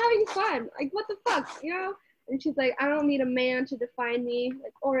 we're just having fun. Like, what the fuck, you know? And she's like, I don't need a man to define me,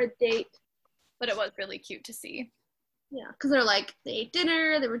 like, or a date. But it was really cute to see. Yeah, because they're like, they ate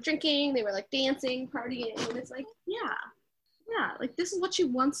dinner, they were drinking, they were like dancing, partying, and it's like, yeah, like this is what she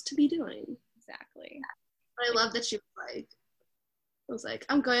wants to be doing. Exactly. But I love that she was like,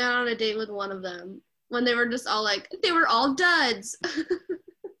 I'm going out on a date with one of them. When they were just all like, they were all duds. I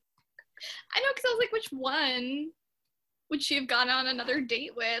know, because I was like, which one would she have gone on another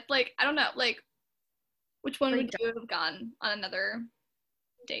date with? Like, I don't know, like, which one would you have gone on another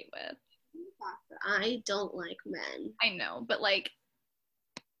date with? I don't like men. I know, but like,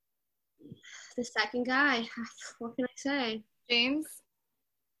 the second guy, what can I say? James?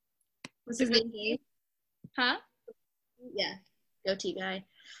 What's his name? James? Huh? Yeah, goatee guy.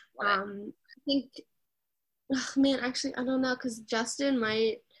 I think, man, actually, I don't know, because Justin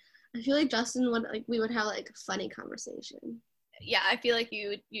I feel like Justin would, like, we would have, like, a funny conversation. Yeah, I feel like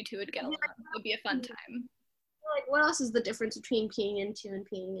you two would get along. It'd be a fun time. Like, what else is the difference between peeing into and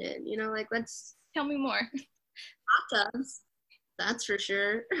peeing in? You know, like, let's... Tell me more. Hot tubs. That's for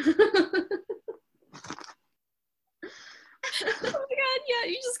sure. Oh my god, yeah,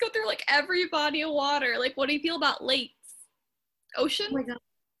 you just go through like every body of water. Like, what do you feel about lakes? Ocean? Oh my god.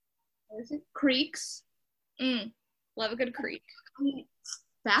 Creeks. Love a good creek.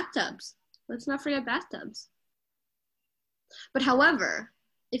 Bathtubs. Let's not forget bathtubs. But however,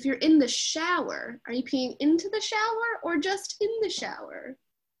 if you're in the shower, are you peeing into the shower or just in the shower?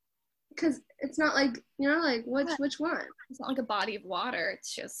 Because it's not like, you know, like which one? It's not like a body of water.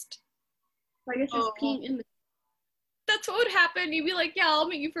 It's just like it's just peeing in the. That's what would happen. You'd be like, yeah, I'll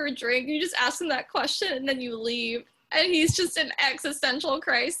meet you for a drink. You just ask him that question and then you leave. And he's just in existential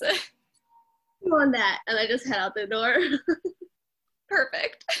crisis. You want that? And I just head out the door.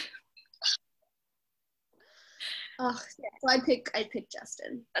 Perfect. Oh, yeah. So I'd pick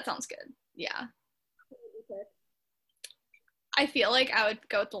Justin. That sounds good. Yeah. I feel like I would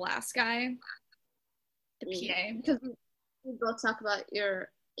go with the last guy, the PA. Because we both talk about your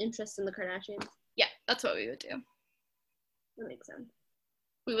interest in the Kardashians. Yeah, that's what we would do. That makes sense.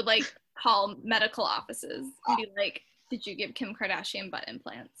 We would like call medical offices and be like, did you give Kim Kardashian butt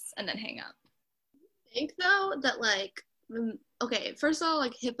implants? And then hang up. I think though that like, okay, first of all,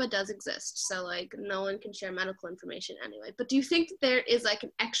 like HIPAA does exist, so like no one can share medical information anyway. But do you think that there is like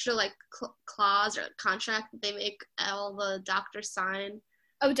an extra like clause or contract that they make all the doctors sign?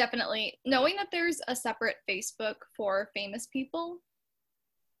 Oh, definitely. Knowing that there's a separate Facebook for famous people.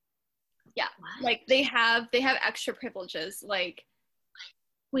 Yeah, what? Like they have extra privileges. Like,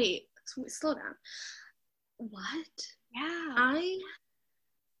 wait, slow down. What? Yeah. I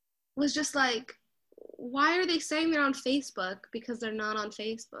was just like, why are they saying they're on Facebook? Because they're not on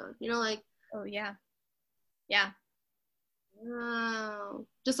Facebook. You know, like. Oh, yeah. Yeah. Wow.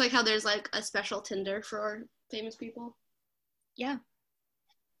 Just like how there's like a special Tinder for famous people. Yeah.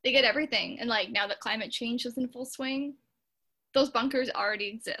 They get everything. And like now that climate change is in full swing, those bunkers already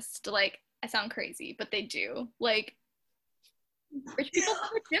exist. Like, I sound crazy, but they do. Like, rich people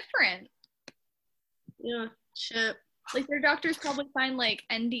are different. Yeah, shit. Like, their doctors probably sign like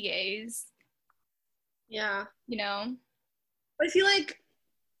NDAs. Yeah. You know? But I feel like,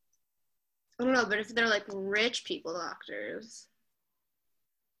 I don't know, but if they're like rich people doctors.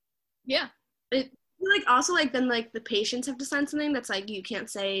 Yeah. Like also like then like the patients have to sign something that's like you can't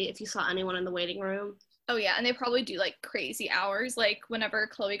say if you saw anyone in the waiting room. Oh yeah, and they probably do like crazy hours. Like whenever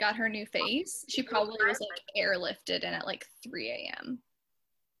Khloe got her new face, she probably was like airlifted in at like 3 a.m.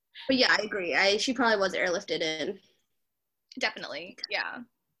 But yeah, I agree. She probably was airlifted in. Definitely, yeah.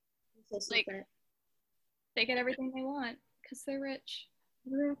 So like they get everything they want because they're rich.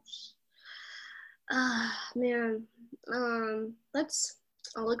 Man. Let's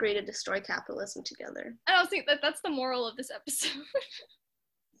all agree to destroy capitalism together. I don't think that's the moral of this episode.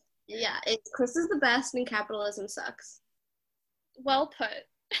 Yeah, Chris is the best and capitalism sucks. Well put.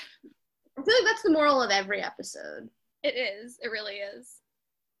 I feel like that's the moral of every episode. It is. It really is.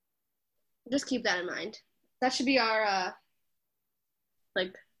 Just keep that in mind. That should be our,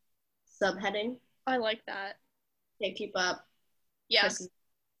 like, subheading. I like that. Okay, keep up. Yeah.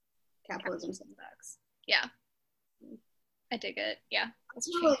 Capitalism sucks. Yeah. I dig it. Yeah. Let's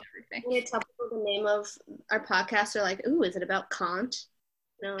change everything. When you tell people the name of our podcast, they're like, ooh, is it about Kant?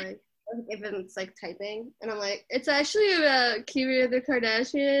 You know, like, if it's like typing, and I'm like, it's actually about Kim and the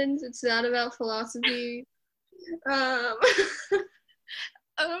Kardashians. It's not about philosophy.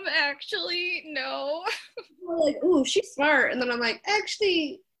 Actually, no. I'm like, ooh, she's smart, and then I'm like,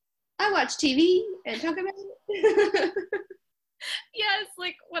 actually, I watch TV and talk about it. Yes,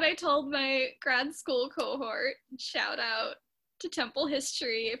 like when I told my grad school cohort, shout out to Temple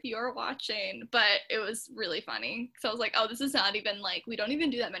History if you're watching, but it was really funny. So I was like, oh, this is not even like, we don't even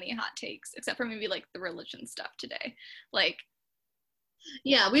do that many hot takes, except for maybe like the religion stuff today. Like,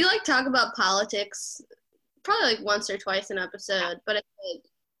 yeah, we like talk about politics probably like once or twice an episode, but it's like,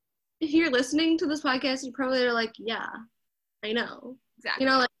 if you're listening to this podcast, you probably are like, yeah, I know. Exactly.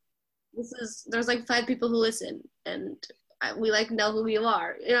 You know, like, there's like 5 people who listen, and we like know who you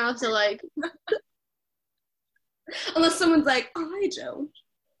are, you know, so like unless someone's like, oh, I don't.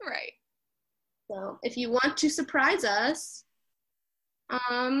 Right. So if you want to surprise us,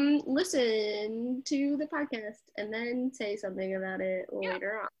 listen to the podcast and then say something about it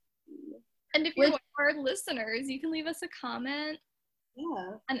later on. And if you're one of our listeners, you can leave us a comment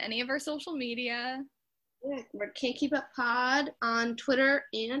on any of our social media. Yeah, we're Can't Keep Up Pod on Twitter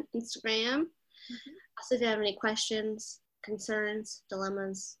and Instagram. Also, if you have any questions, concerns,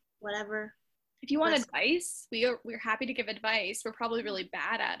 dilemmas, whatever. If you want advice, we're happy to give advice. We're probably really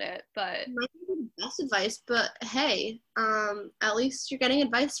bad at it, but it might be the best advice, but hey, at least you're getting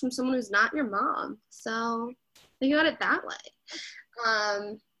advice from someone who's not your mom. So think about it that way.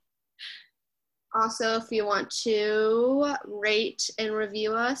 Also, if you want to rate and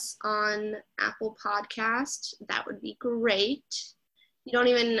review us on Apple Podcast, that would be great. You don't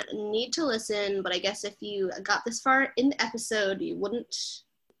even need to listen, but I guess if you got this far in the episode, you wouldn't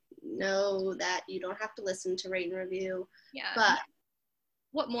know that you don't have to listen to rate and review. Yeah. But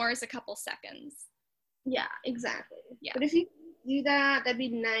what more is a couple seconds? Yeah, exactly. Yeah. But if you do that, that'd be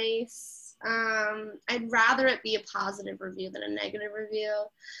nice. I'd rather it be a positive review than a negative review.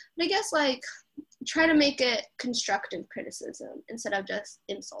 But I guess like try to make it constructive criticism instead of just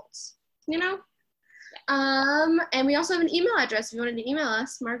insults, you know? Yeah. And we also have an email address. If you wanted to email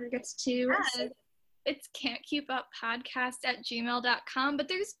us, Margaret gets to it's can'tkeepuppodcast@gmail.com, but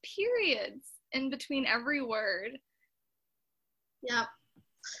there's periods in between every word. Yep.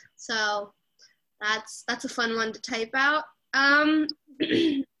 So that's a fun one to type out. I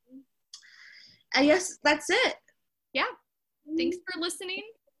guess that's it. Yeah. Thanks for listening.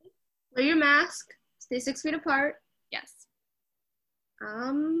 Wear your mask. Stay 6 feet apart. Yes.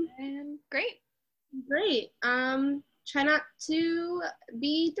 And great. Try not to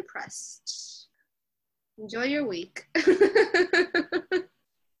be depressed. Enjoy your week.